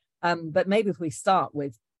individuals. But maybe if we start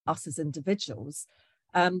with us as individuals,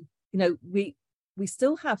 we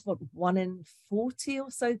still have 1 in 40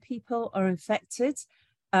 or so people are infected.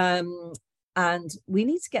 And we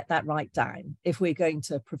need to get that right down if we're going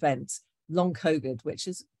to prevent long COVID, which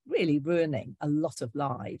is really ruining a lot of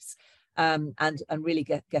lives, and really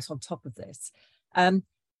get on top of this. And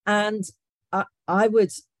I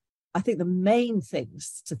think the main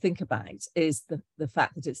things to think about is the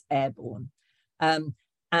fact that it's airborne.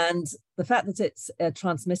 And the fact that it's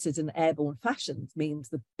transmitted in airborne fashion means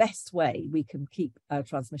the best way we can keep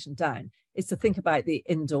transmission down is to think about the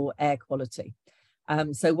indoor air quality.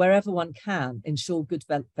 So wherever one can, ensure good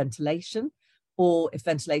ventilation, or if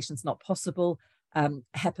ventilation is not possible,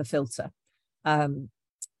 HEPA filter.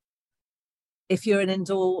 If you're in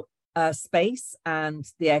indoor space and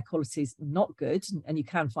the air quality is not good, and you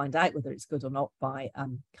can find out whether it's good or not by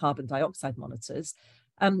carbon dioxide monitors,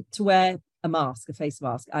 to wear a mask, a face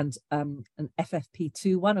mask, and an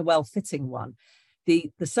FFP2 one, a well-fitting one. The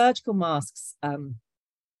surgical masks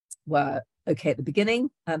were okay at the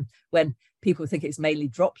beginning, when people think it's mainly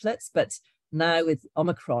droplets, but now with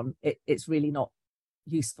Omicron, it's really not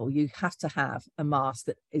useful. You have to have a mask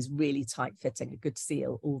that is really tight fitting, a good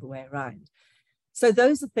seal all the way around. So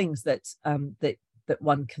those are things that that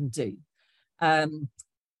one can do.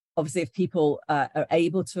 Obviously, if people are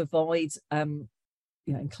able to avoid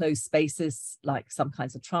enclosed spaces like some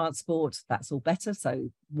kinds of transport, that's all better. So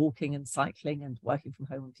walking and cycling and working from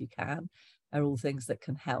home if you can are all things that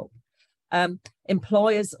can help.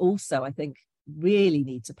 Employers also, I think, really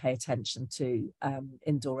need to pay attention to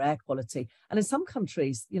indoor air quality. And in some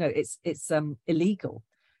countries, it's illegal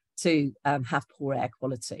to have poor air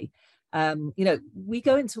quality. We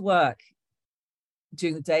go into work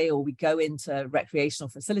during the day, or we go into recreational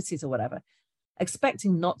facilities or whatever,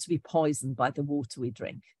 expecting not to be poisoned by the water we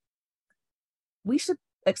drink. We should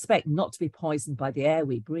expect not to be poisoned by the air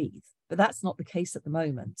we breathe, but that's not the case at the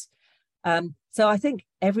moment. So I think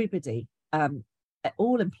everybody,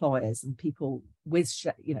 all employers and people with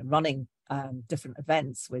running different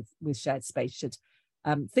events with shared space should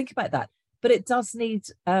think about that. but it does need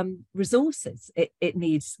resources. It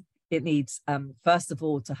needs first of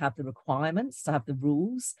all to have the requirements, to have the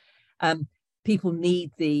rules. People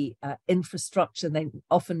need the infrastructure. They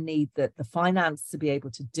often need the finance to be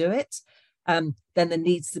able to do it. Then there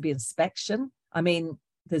needs to be inspection. I mean,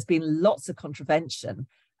 there's been lots of contravention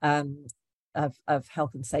of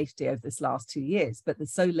health and safety over this last 2 years, but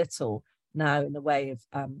there's so little now in the way of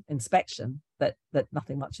inspection that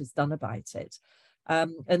nothing much is done about it.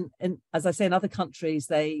 And as I say, in other countries,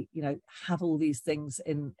 they have all these things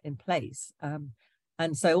in place,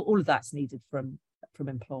 and so all of that's needed from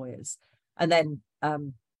employers. And then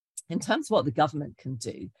in terms of what the government can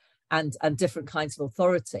do and different kinds of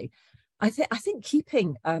authority, I think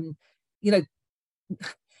keeping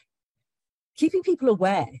keeping people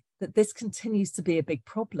aware that this continues to be a big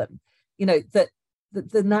problem, that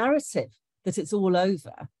the narrative that it's all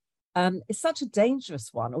over is such a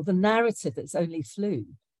dangerous one, or the narrative that it's only flu,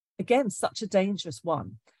 again, such a dangerous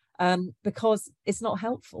one, because it's not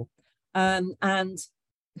helpful. And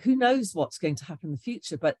who knows what's going to happen in the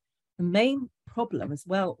future, but the main problem as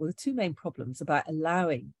well, or the two main problems about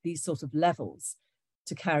allowing these sort of levels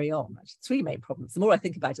to carry on, actually three main problems, the more I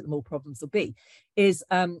think about it, the more problems there'll be, is,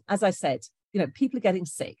 as I said, people are getting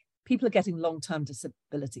sick, people are getting long-term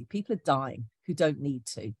disability, people are dying who don't need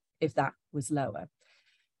to, if that was lower.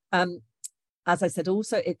 As I said,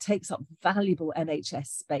 also, it takes up valuable NHS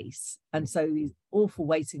space. And so these awful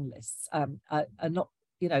waiting lists are not,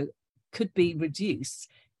 could be reduced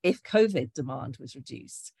if COVID demand was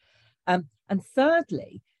reduced. And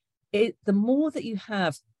thirdly, the more that you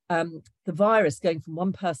have the virus going from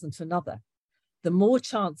one person to another, the more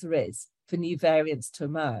chance there is for new variants to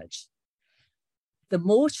emerge. The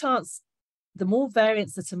more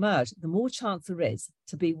variants that emerge, the more chance there is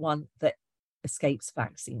to be one that escapes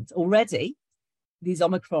vaccines. Already, these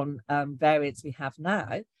Omicron variants we have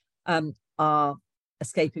now are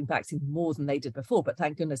escaping vaccines more than they did before, but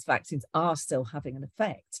thank goodness vaccines are still having an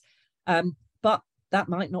effect. But that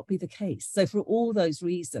might not be the case. So for all those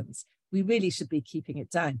reasons, we really should be keeping it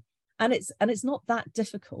down. And it's not that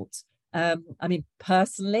difficult. I mean,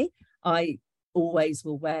 personally, I always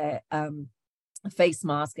will wear a face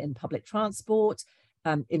mask in public transport,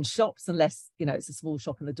 in shops, unless it's a small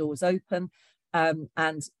shop and the door's open,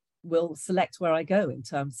 and will select where I go in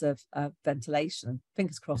terms of ventilation.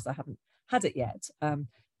 Fingers crossed I haven't had it yet,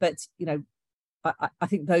 but I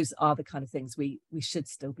think those are the kind of things we should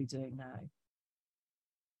still be doing now.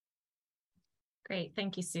 Great,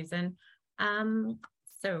 thank you, Susan.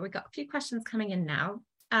 So we've got a few questions coming in now.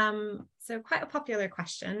 So quite a popular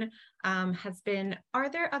question has been, are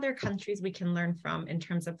there other countries we can learn from in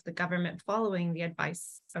terms of the government following the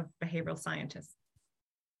advice of behavioural scientists?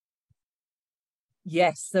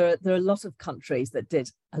 Yes, there are a lot of countries that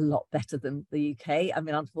did a lot better than the UK. I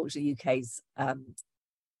mean, unfortunately, UK's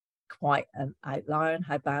quite an outlier in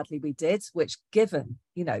how badly we did, which given,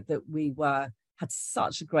 that we had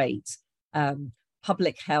such a great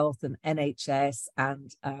public health and NHS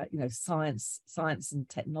and science and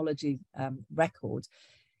technology record,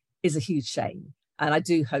 is a huge shame. And I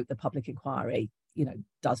do hope the public inquiry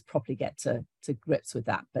does properly get to grips with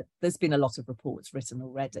that. But there's been a lot of reports written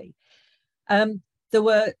already. There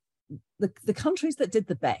were the countries that did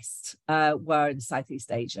the best were in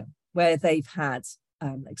Southeast Asia, where they've had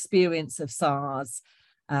experience of SARS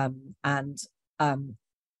and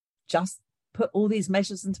just put all these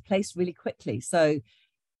measures into place really quickly. So,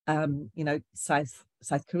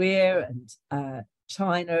 South Korea and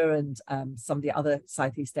China and some of the other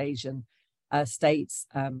Southeast Asian states,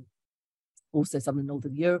 also some of the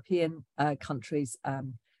Northern European countries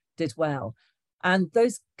did well. And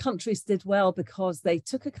those countries did well because they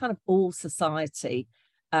took a kind of all society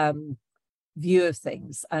view of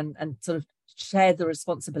things and sort of shared the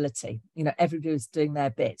responsibility. Everybody was doing their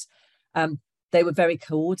bit. They were very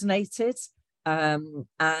coordinated, and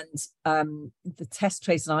the test,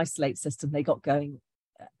 trace and isolate system they got going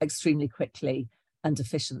extremely quickly and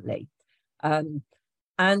efficiently.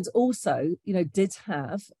 And also, did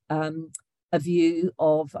have a view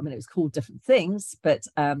of, it was called different things, but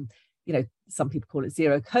some people call it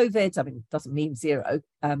zero COVID. It doesn't mean zero,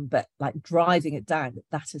 but like driving it down,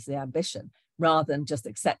 that is the ambition, rather than just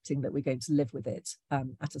accepting that we're going to live with it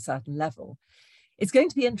at a certain level. It's going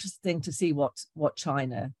to be interesting to see what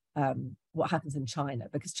China, what happens in China,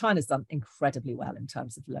 because China's done incredibly well in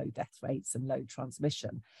terms of low death rates and low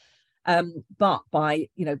transmission. But by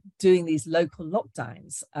doing these local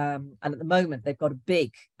lockdowns, and at the moment they've got a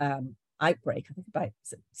big outbreak, I think about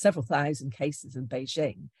several thousand cases in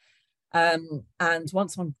Beijing. And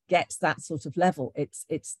once one gets that sort of level,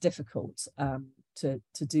 it's difficult to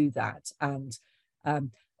do that. And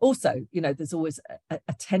Also, there's always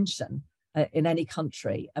a tension in any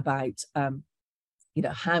country about,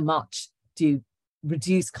 how much do you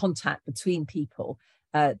reduce contact between people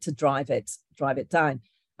to drive it down.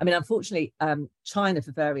 I mean, unfortunately, China,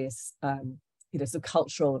 for various sort of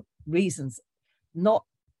cultural reasons, not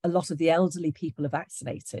a lot of the elderly people are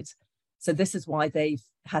vaccinated. So this is why they've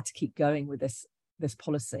had to keep going with this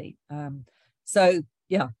policy. So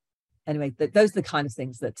yeah, anyway, those are the kind of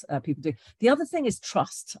things that people do. The other thing is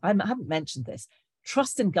trust. I haven't mentioned this.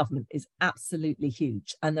 Trust in government is absolutely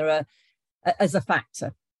huge, and there are as a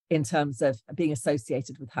factor in terms of being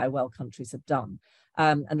associated with how well countries have done.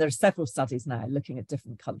 And there are several studies now looking at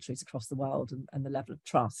different countries across the world and the level of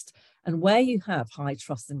trust. And where you have high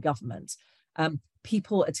trust in government,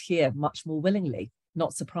 people adhere much more willingly,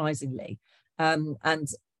 not surprisingly. And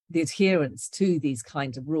the adherence to these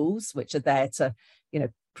kind of rules, which are there to,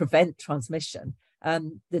 prevent transmission,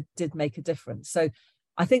 that did make a difference. So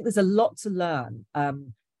I think there's a lot to learn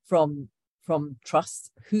from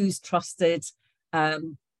trust, who's trusted,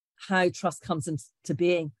 how trust comes into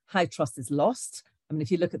being, how trust is lost. I mean,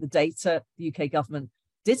 if you look at the data, the UK government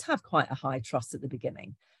did have quite a high trust at the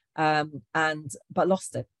beginning, but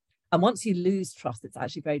lost it. And once you lose trust, it's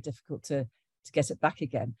actually very difficult to get it back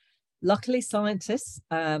again. Luckily, scientists,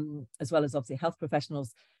 as well as obviously health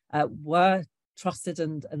professionals, were trusted,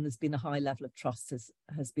 and there's been a high level of trust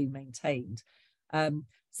has been maintained.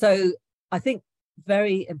 So I think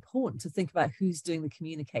very important to think about who's doing the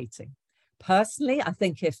communicating. Personally, I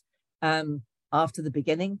think if after the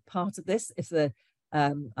beginning part of this, if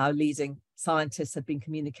our leading scientists had been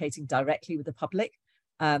communicating directly with the public,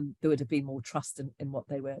 there would have been more trust in what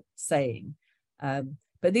they were saying.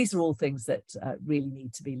 But these are all things that really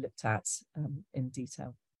need to be looked at in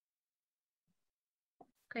detail.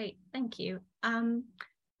 Great, thank you.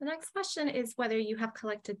 The next question is whether you have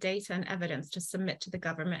collected data and evidence to submit to the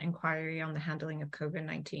government inquiry on the handling of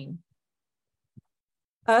COVID-19.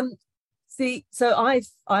 So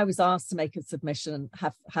I was asked to make a submission,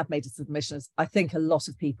 have made a submission, as I think a lot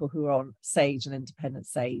of people who are on SAGE and Independent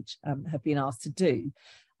SAGE have been asked to do,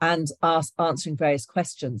 and answering various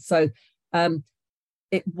questions. So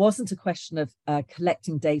it wasn't a question of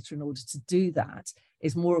collecting data in order to do that.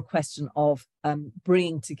 It's more a question of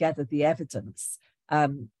bringing together the evidence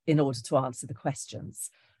in order to answer the questions.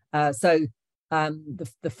 So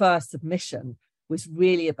the first submission was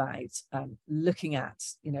really about looking at,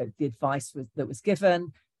 the advice that was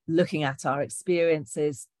given, looking at our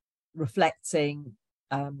experiences, reflecting,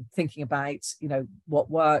 thinking about, what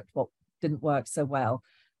worked, what didn't work so well.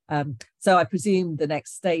 So I presume the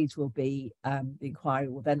next stage will be the inquiry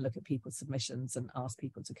will then look at people's submissions and ask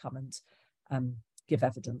people to come and give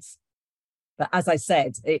evidence. But as I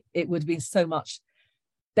said, it would have been so much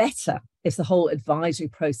better if the whole advisory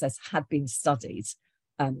process had been studied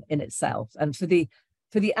in itself. And for the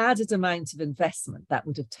added amount of investment that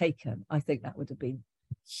would have taken, I think that would have been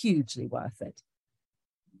hugely worth it.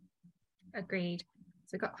 Agreed.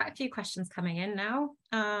 So we've got quite a few questions coming in now.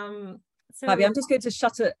 Fabi, I'm just going to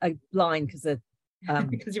shut a line because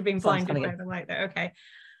because you're being blinded by the light there. Okay.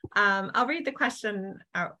 I'll read the question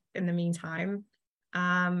out in the meantime.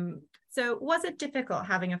 So was it difficult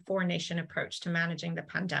having a four-nation approach to managing the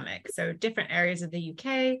pandemic? So different areas of the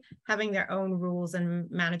UK having their own rules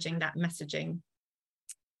and managing that messaging?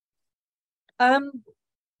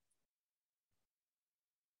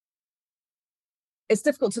 It's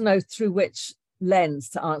difficult to know through which lens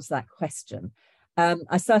to answer that question.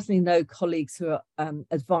 I certainly know colleagues who are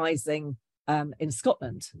advising in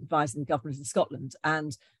Scotland, advising the government in Scotland,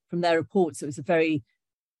 and from their reports, it was a very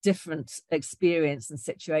different experience and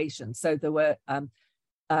situation. So there were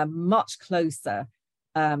much closer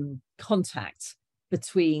contact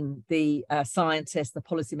between the scientists, the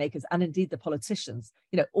policymakers, and indeed the politicians,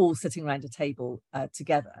 all sitting around a table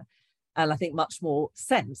together. And I think much more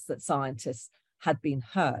sense that scientists had been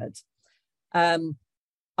heard.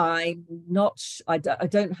 I'm not, I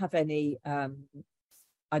don't have any,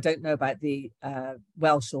 I don't know about the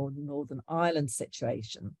Welsh or Northern Ireland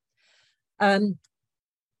situation.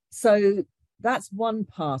 So that's one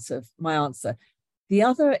part of my answer. The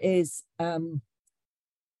other is,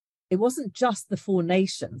 it wasn't just the four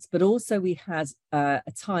nations, but also we had a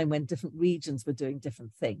time when different regions were doing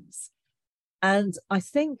different things. And I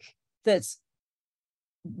think that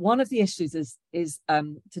one of the issues is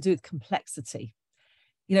to do with complexity.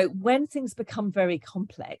 When things become very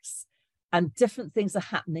complex and different things are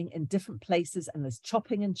happening in different places and there's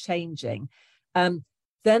chopping and changing,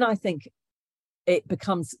 then I think it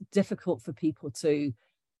becomes difficult for people to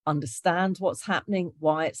understand what's happening,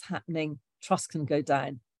 why it's happening. Trust can go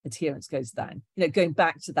down, adherence goes down. Going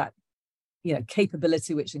back to that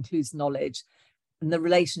capability, which includes knowledge, and the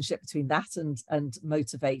relationship between that and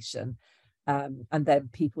motivation, and then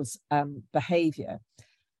people's behavior.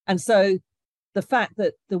 And so the fact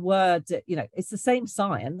that the word, it's the same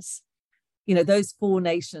science, those four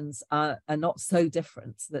nations are not so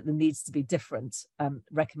different that there needs to be different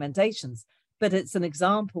recommendations, but it's an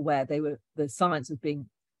example where the science was being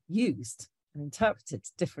used and interpreted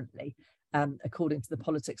differently according to the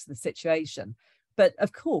politics of the situation. But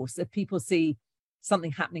of course, if people see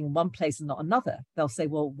something happening in one place and not another, they'll say,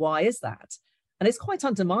 well, why is that? And it's quite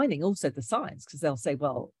undermining also the science, because they'll say,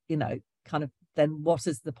 well, kind of, then what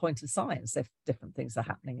is the point of science if different things are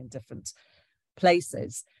happening in different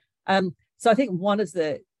places? So I think one of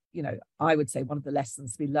the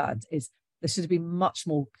lessons we learned is there should be much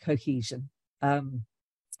more cohesion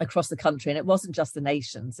across the country. And it wasn't just the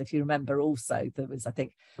nations. If you remember, also, there was, I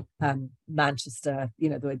think, Manchester,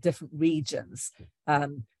 there were different regions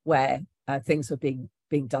where things were being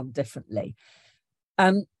done differently.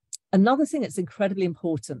 Another thing that's incredibly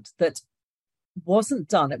important that wasn't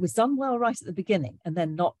done, it was done well right at the beginning and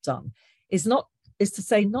then not done, is to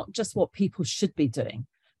say not just what people should be doing,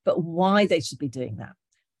 but why they should be doing that,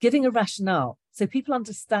 giving a rationale so people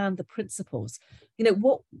understand the principles.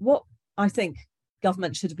 What I think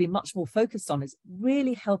government should be much more focused on is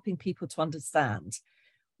really helping people to understand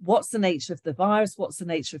what's the nature of the virus, what's the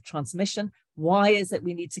nature of transmission, why is it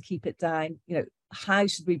we need to keep it down, how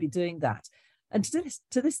should we be doing that? And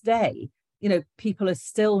to this day, people are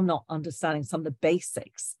still not understanding some of the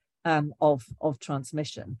basics of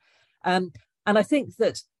transmission. And I think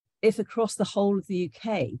that if across the whole of the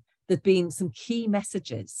UK, there'd been some key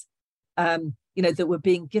messages, that were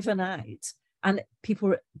being given out, and people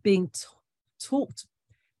were being talked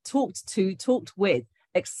with,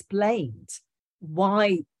 explained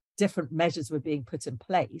why different measures were being put in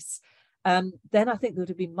place, then I think there would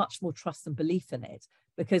have been much more trust and belief in it,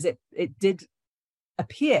 because it did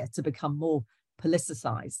appear to become more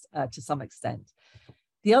politicized to some extent.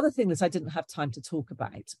 The other thing that I didn't have time to talk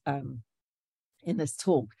about in this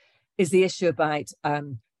talk is the issue about,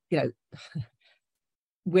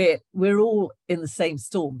 we're all in the same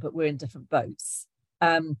storm, but we're in different boats.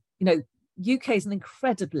 UK is an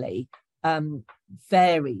incredibly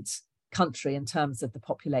varied country in terms of the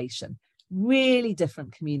population, really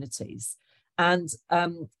different communities. And,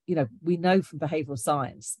 we know from behavioural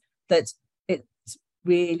science that it's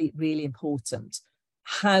really, really important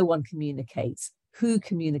how one communicates, who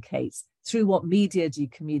communicates, through what media do you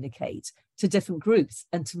communicate to different groups,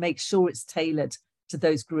 and to make sure it's tailored to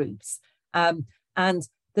those groups. And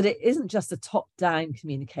that it isn't just a top-down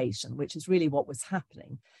communication, which is really what was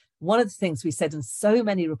happening. One of the things we said in so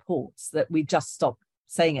many reports that we just stopped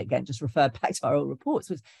saying it again, just refer back to our old reports,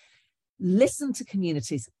 was listen to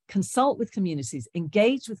communities, consult with communities,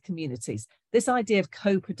 engage with communities. This idea of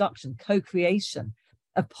co-production, co-creation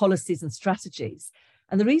of policies and strategies.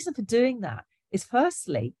 And the reason for doing that is,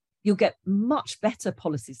 firstly, you'll get much better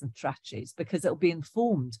policies and strategies because it'll be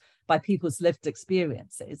informed by people's lived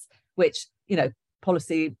experiences, which,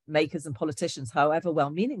 policy makers and politicians, however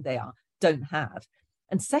well-meaning they are, don't have.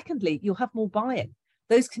 And secondly, you'll have more buy-in.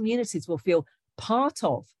 Those communities will feel part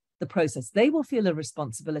of the process. They will feel a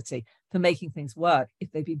responsibility for making things work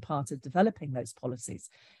if they've been part of developing those policies.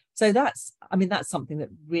 So that's something that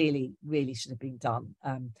really, really should have been done.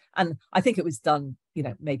 And I think it was done,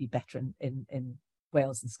 maybe better in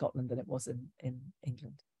Wales and Scotland than it was in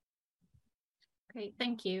England. Great,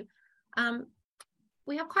 thank you.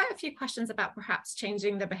 We have quite a few questions about perhaps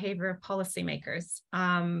changing the behavior of policymakers.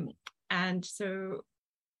 And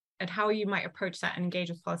how you might approach that and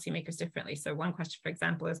engage with policymakers differently. So one question, for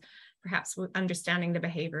example, is perhaps understanding the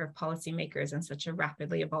behavior of policymakers in such a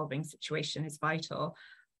rapidly evolving situation is vital.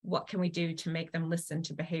 What can we do to make them listen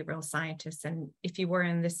to behavioral scientists? And if you were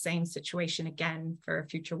in this same situation again for a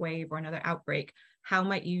future wave or another outbreak, how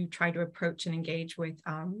might you try to approach and engage with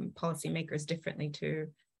policymakers differently to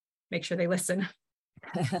make sure they listen?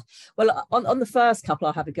 Well, on the first couple,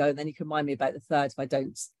 I'll have a go, and then you can remind me about the third if I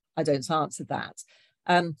don't answer that.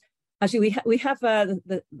 Actually, we have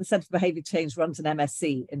the Centre for Behaviour Change runs an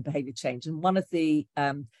MSc in behaviour change, and one of the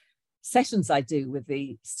sessions I do with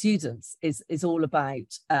the students is all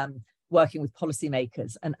about working with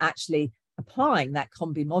policymakers and actually applying that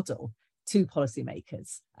COM-B model to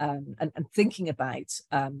policymakers, and thinking about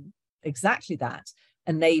exactly that,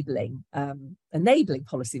 enabling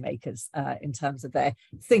policymakers in terms of their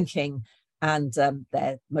thinking and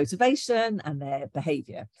their motivation and their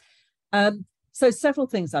behaviour. So several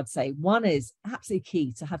things I'd say. One is absolutely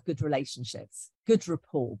key to have good relationships, good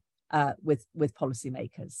rapport with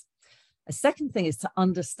policymakers. A second thing is to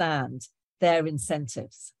understand their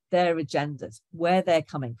incentives. their agendas, where they're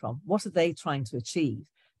coming from, what are they trying to achieve?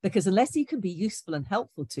 Because unless you can be useful and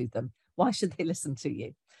helpful to them, why should they listen to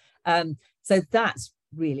you? So that's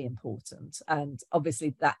really important. And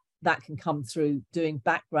obviously that can come through doing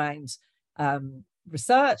background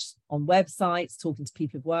research on websites, talking to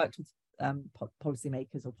people who've worked with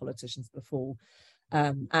policymakers or politicians before,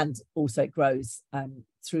 and also it grows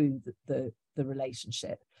through the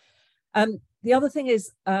relationship. The other thing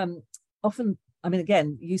is often, I mean,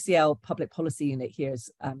 again, UCL Public Policy Unit here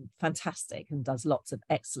is fantastic and does lots of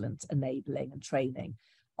excellent enabling and training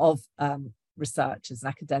of researchers and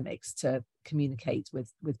academics to communicate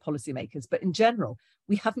with policymakers. But in general,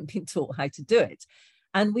 we haven't been taught how to do it.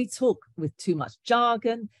 And we talk with too much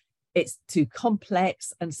jargon, it's too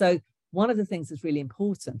complex. And so one of the things that's really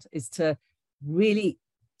important is to really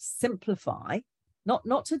simplify,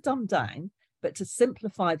 not to dumb down, but to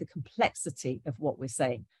simplify the complexity of what we're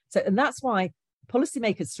saying. So, and that's why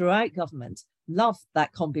policymakers throughout government love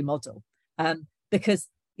that COMBI model, because,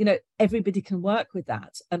 you know, everybody can work with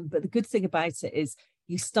that. But the good thing about it is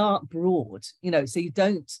you start broad, you know, so you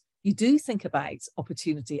do think about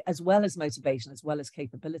opportunity as well as motivation, as well as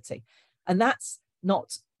capability. And that's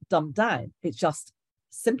not dumbed down, it's just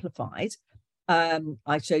simplified.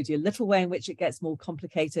 I showed you a little way in which it gets more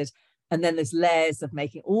complicated. And then there's layers of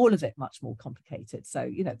making all of it much more complicated. So,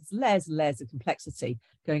 you know, there's layers and layers of complexity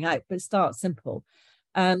going out, but it starts simple.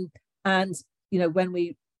 And, you know, when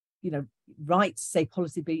we, you know, write, say,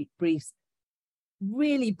 policy briefs,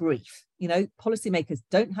 really brief, you know, policymakers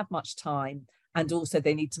don't have much time. And also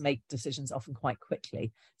they need to make decisions often quite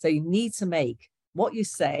quickly. So you need to make what you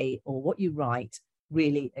say or what you write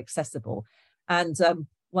really accessible. And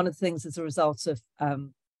one of the things as a result of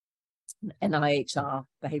NIHR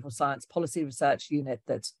Behavioural Science Policy Research Unit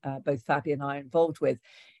that both Fabi and I are involved with,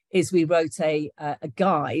 is we wrote a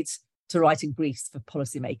guide to writing briefs for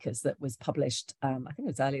policymakers that was published, I think it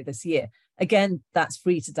was earlier this year. Again, that's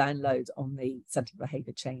free to download on the Centre for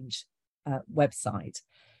Behaviour Change website.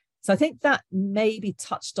 So I think that maybe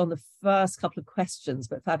touched on the first couple of questions,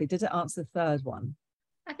 but Fabi, did it answer the third one?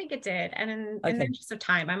 I think it did. And in the interest of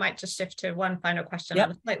time, I might just shift to one final question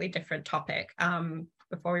on a slightly different topic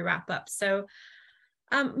before we wrap up. So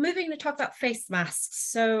moving to talk about face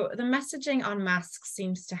masks. So the messaging on masks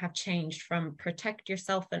seems to have changed from protect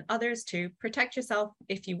yourself and others to protect yourself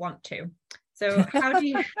if you want to. So how do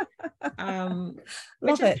you,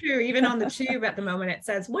 which is true, even on the tube at the moment, it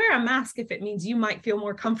says, wear a mask if it means you might feel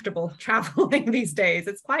more comfortable traveling these days.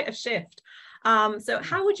 It's quite a shift. So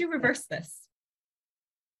how would you reverse this?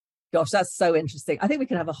 Gosh, that's so interesting. I think we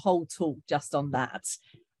can have a whole talk just on that.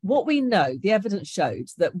 What we know, the evidence showed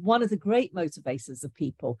that one of the great motivators of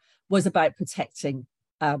people was about protecting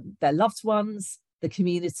their loved ones, the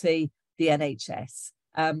community, the NHS.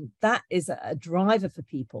 That is a driver for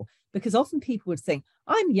people, because often people would think,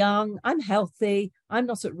 I'm young, I'm healthy, I'm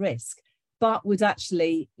not at risk, but would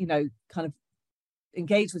actually, you know, kind of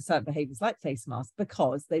engage with certain behaviours like face masks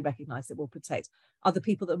because they recognise it will protect other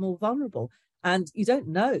people that are more vulnerable. And you don't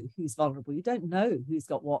know who's vulnerable. You don't know who's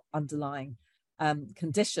got what underlying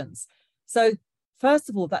conditions. So first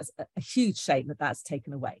of all, that's a huge shame that that's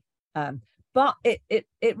taken away. But it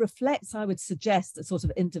reflects, I would suggest, a sort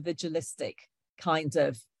of individualistic kind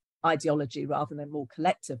of ideology rather than a more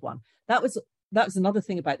collective one. That was another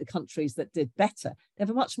thing about the countries that did better. They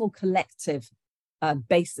have a much more collective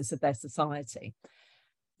basis of their society.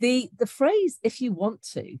 The phrase, if you want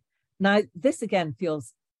to, now this again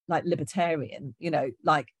feels like libertarian, you know,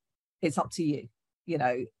 like it's up to you, you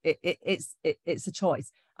know, it's a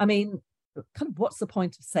choice. I mean, kind of what's the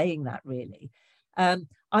point of saying that, really?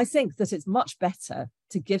 I think that it's much better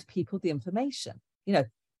to give people the information. You know,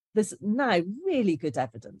 there's now really good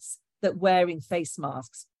evidence that wearing face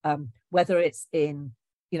masks, whether it's in,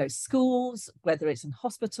 you know, schools, whether it's in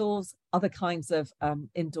hospitals, other kinds of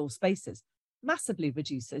indoor spaces, massively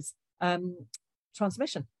reduces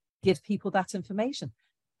transmission. Give people that information.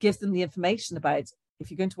 Give them the information about, if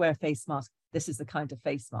you're going to wear a face mask, this is the kind of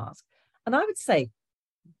face mask. And I would say,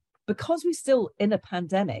 because we're still in a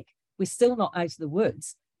pandemic, we're still not out of the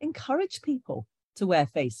woods, encourage people to wear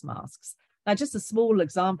face masks. Now, just a small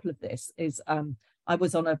example of this is I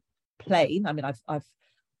was on a plane. I mean,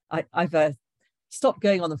 I've stopped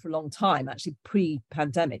going on them for a long time, actually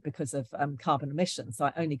pre-pandemic, because of carbon emissions. So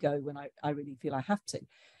I only go when I really feel I have to.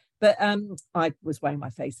 But I was wearing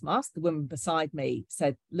my face mask. The woman beside me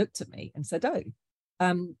looked at me and said, oh,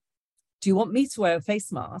 do you want me to wear a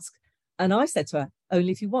face mask? And I said to her,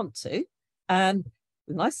 only if you want to. With a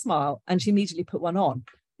nice smile. And she immediately put one on.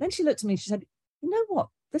 Then she looked at me and she said, you know what?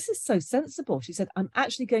 This is so sensible. She said, I'm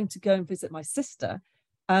actually going to go and visit my sister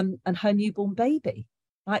and her newborn baby.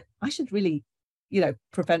 I should really,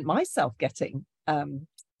 prevent myself getting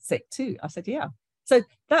sick too. I said, yeah. So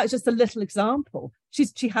that was just a little example.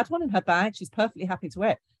 She had one in her bag. She's perfectly happy to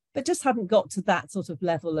wear it, but just hadn't got to that sort of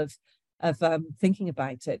level of thinking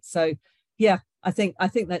about it. So yeah, I think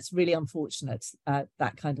that's really unfortunate,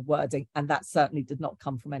 that kind of wording, and that certainly did not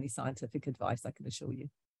come from any scientific advice, I can assure you.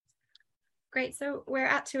 Great. So we're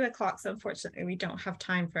at 2 o'clock, so unfortunately we don't have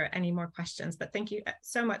time for any more questions, but thank you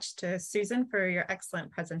so much to Susan for your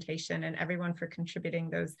excellent presentation and everyone for contributing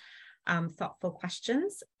those thoughtful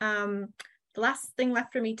questions. The last thing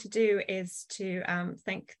left for me to do is to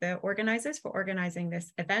thank the organizers for organizing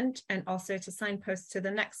this event, and also to signpost to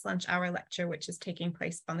the next lunch hour lecture, which is taking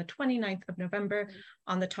place on the 29th of November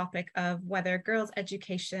on the topic of whether girls'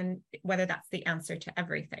 education, whether that's the answer to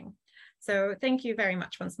everything. So thank you very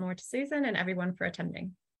much once more to Susan and everyone for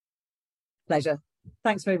attending. Pleasure.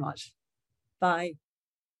 Thanks very much. Bye.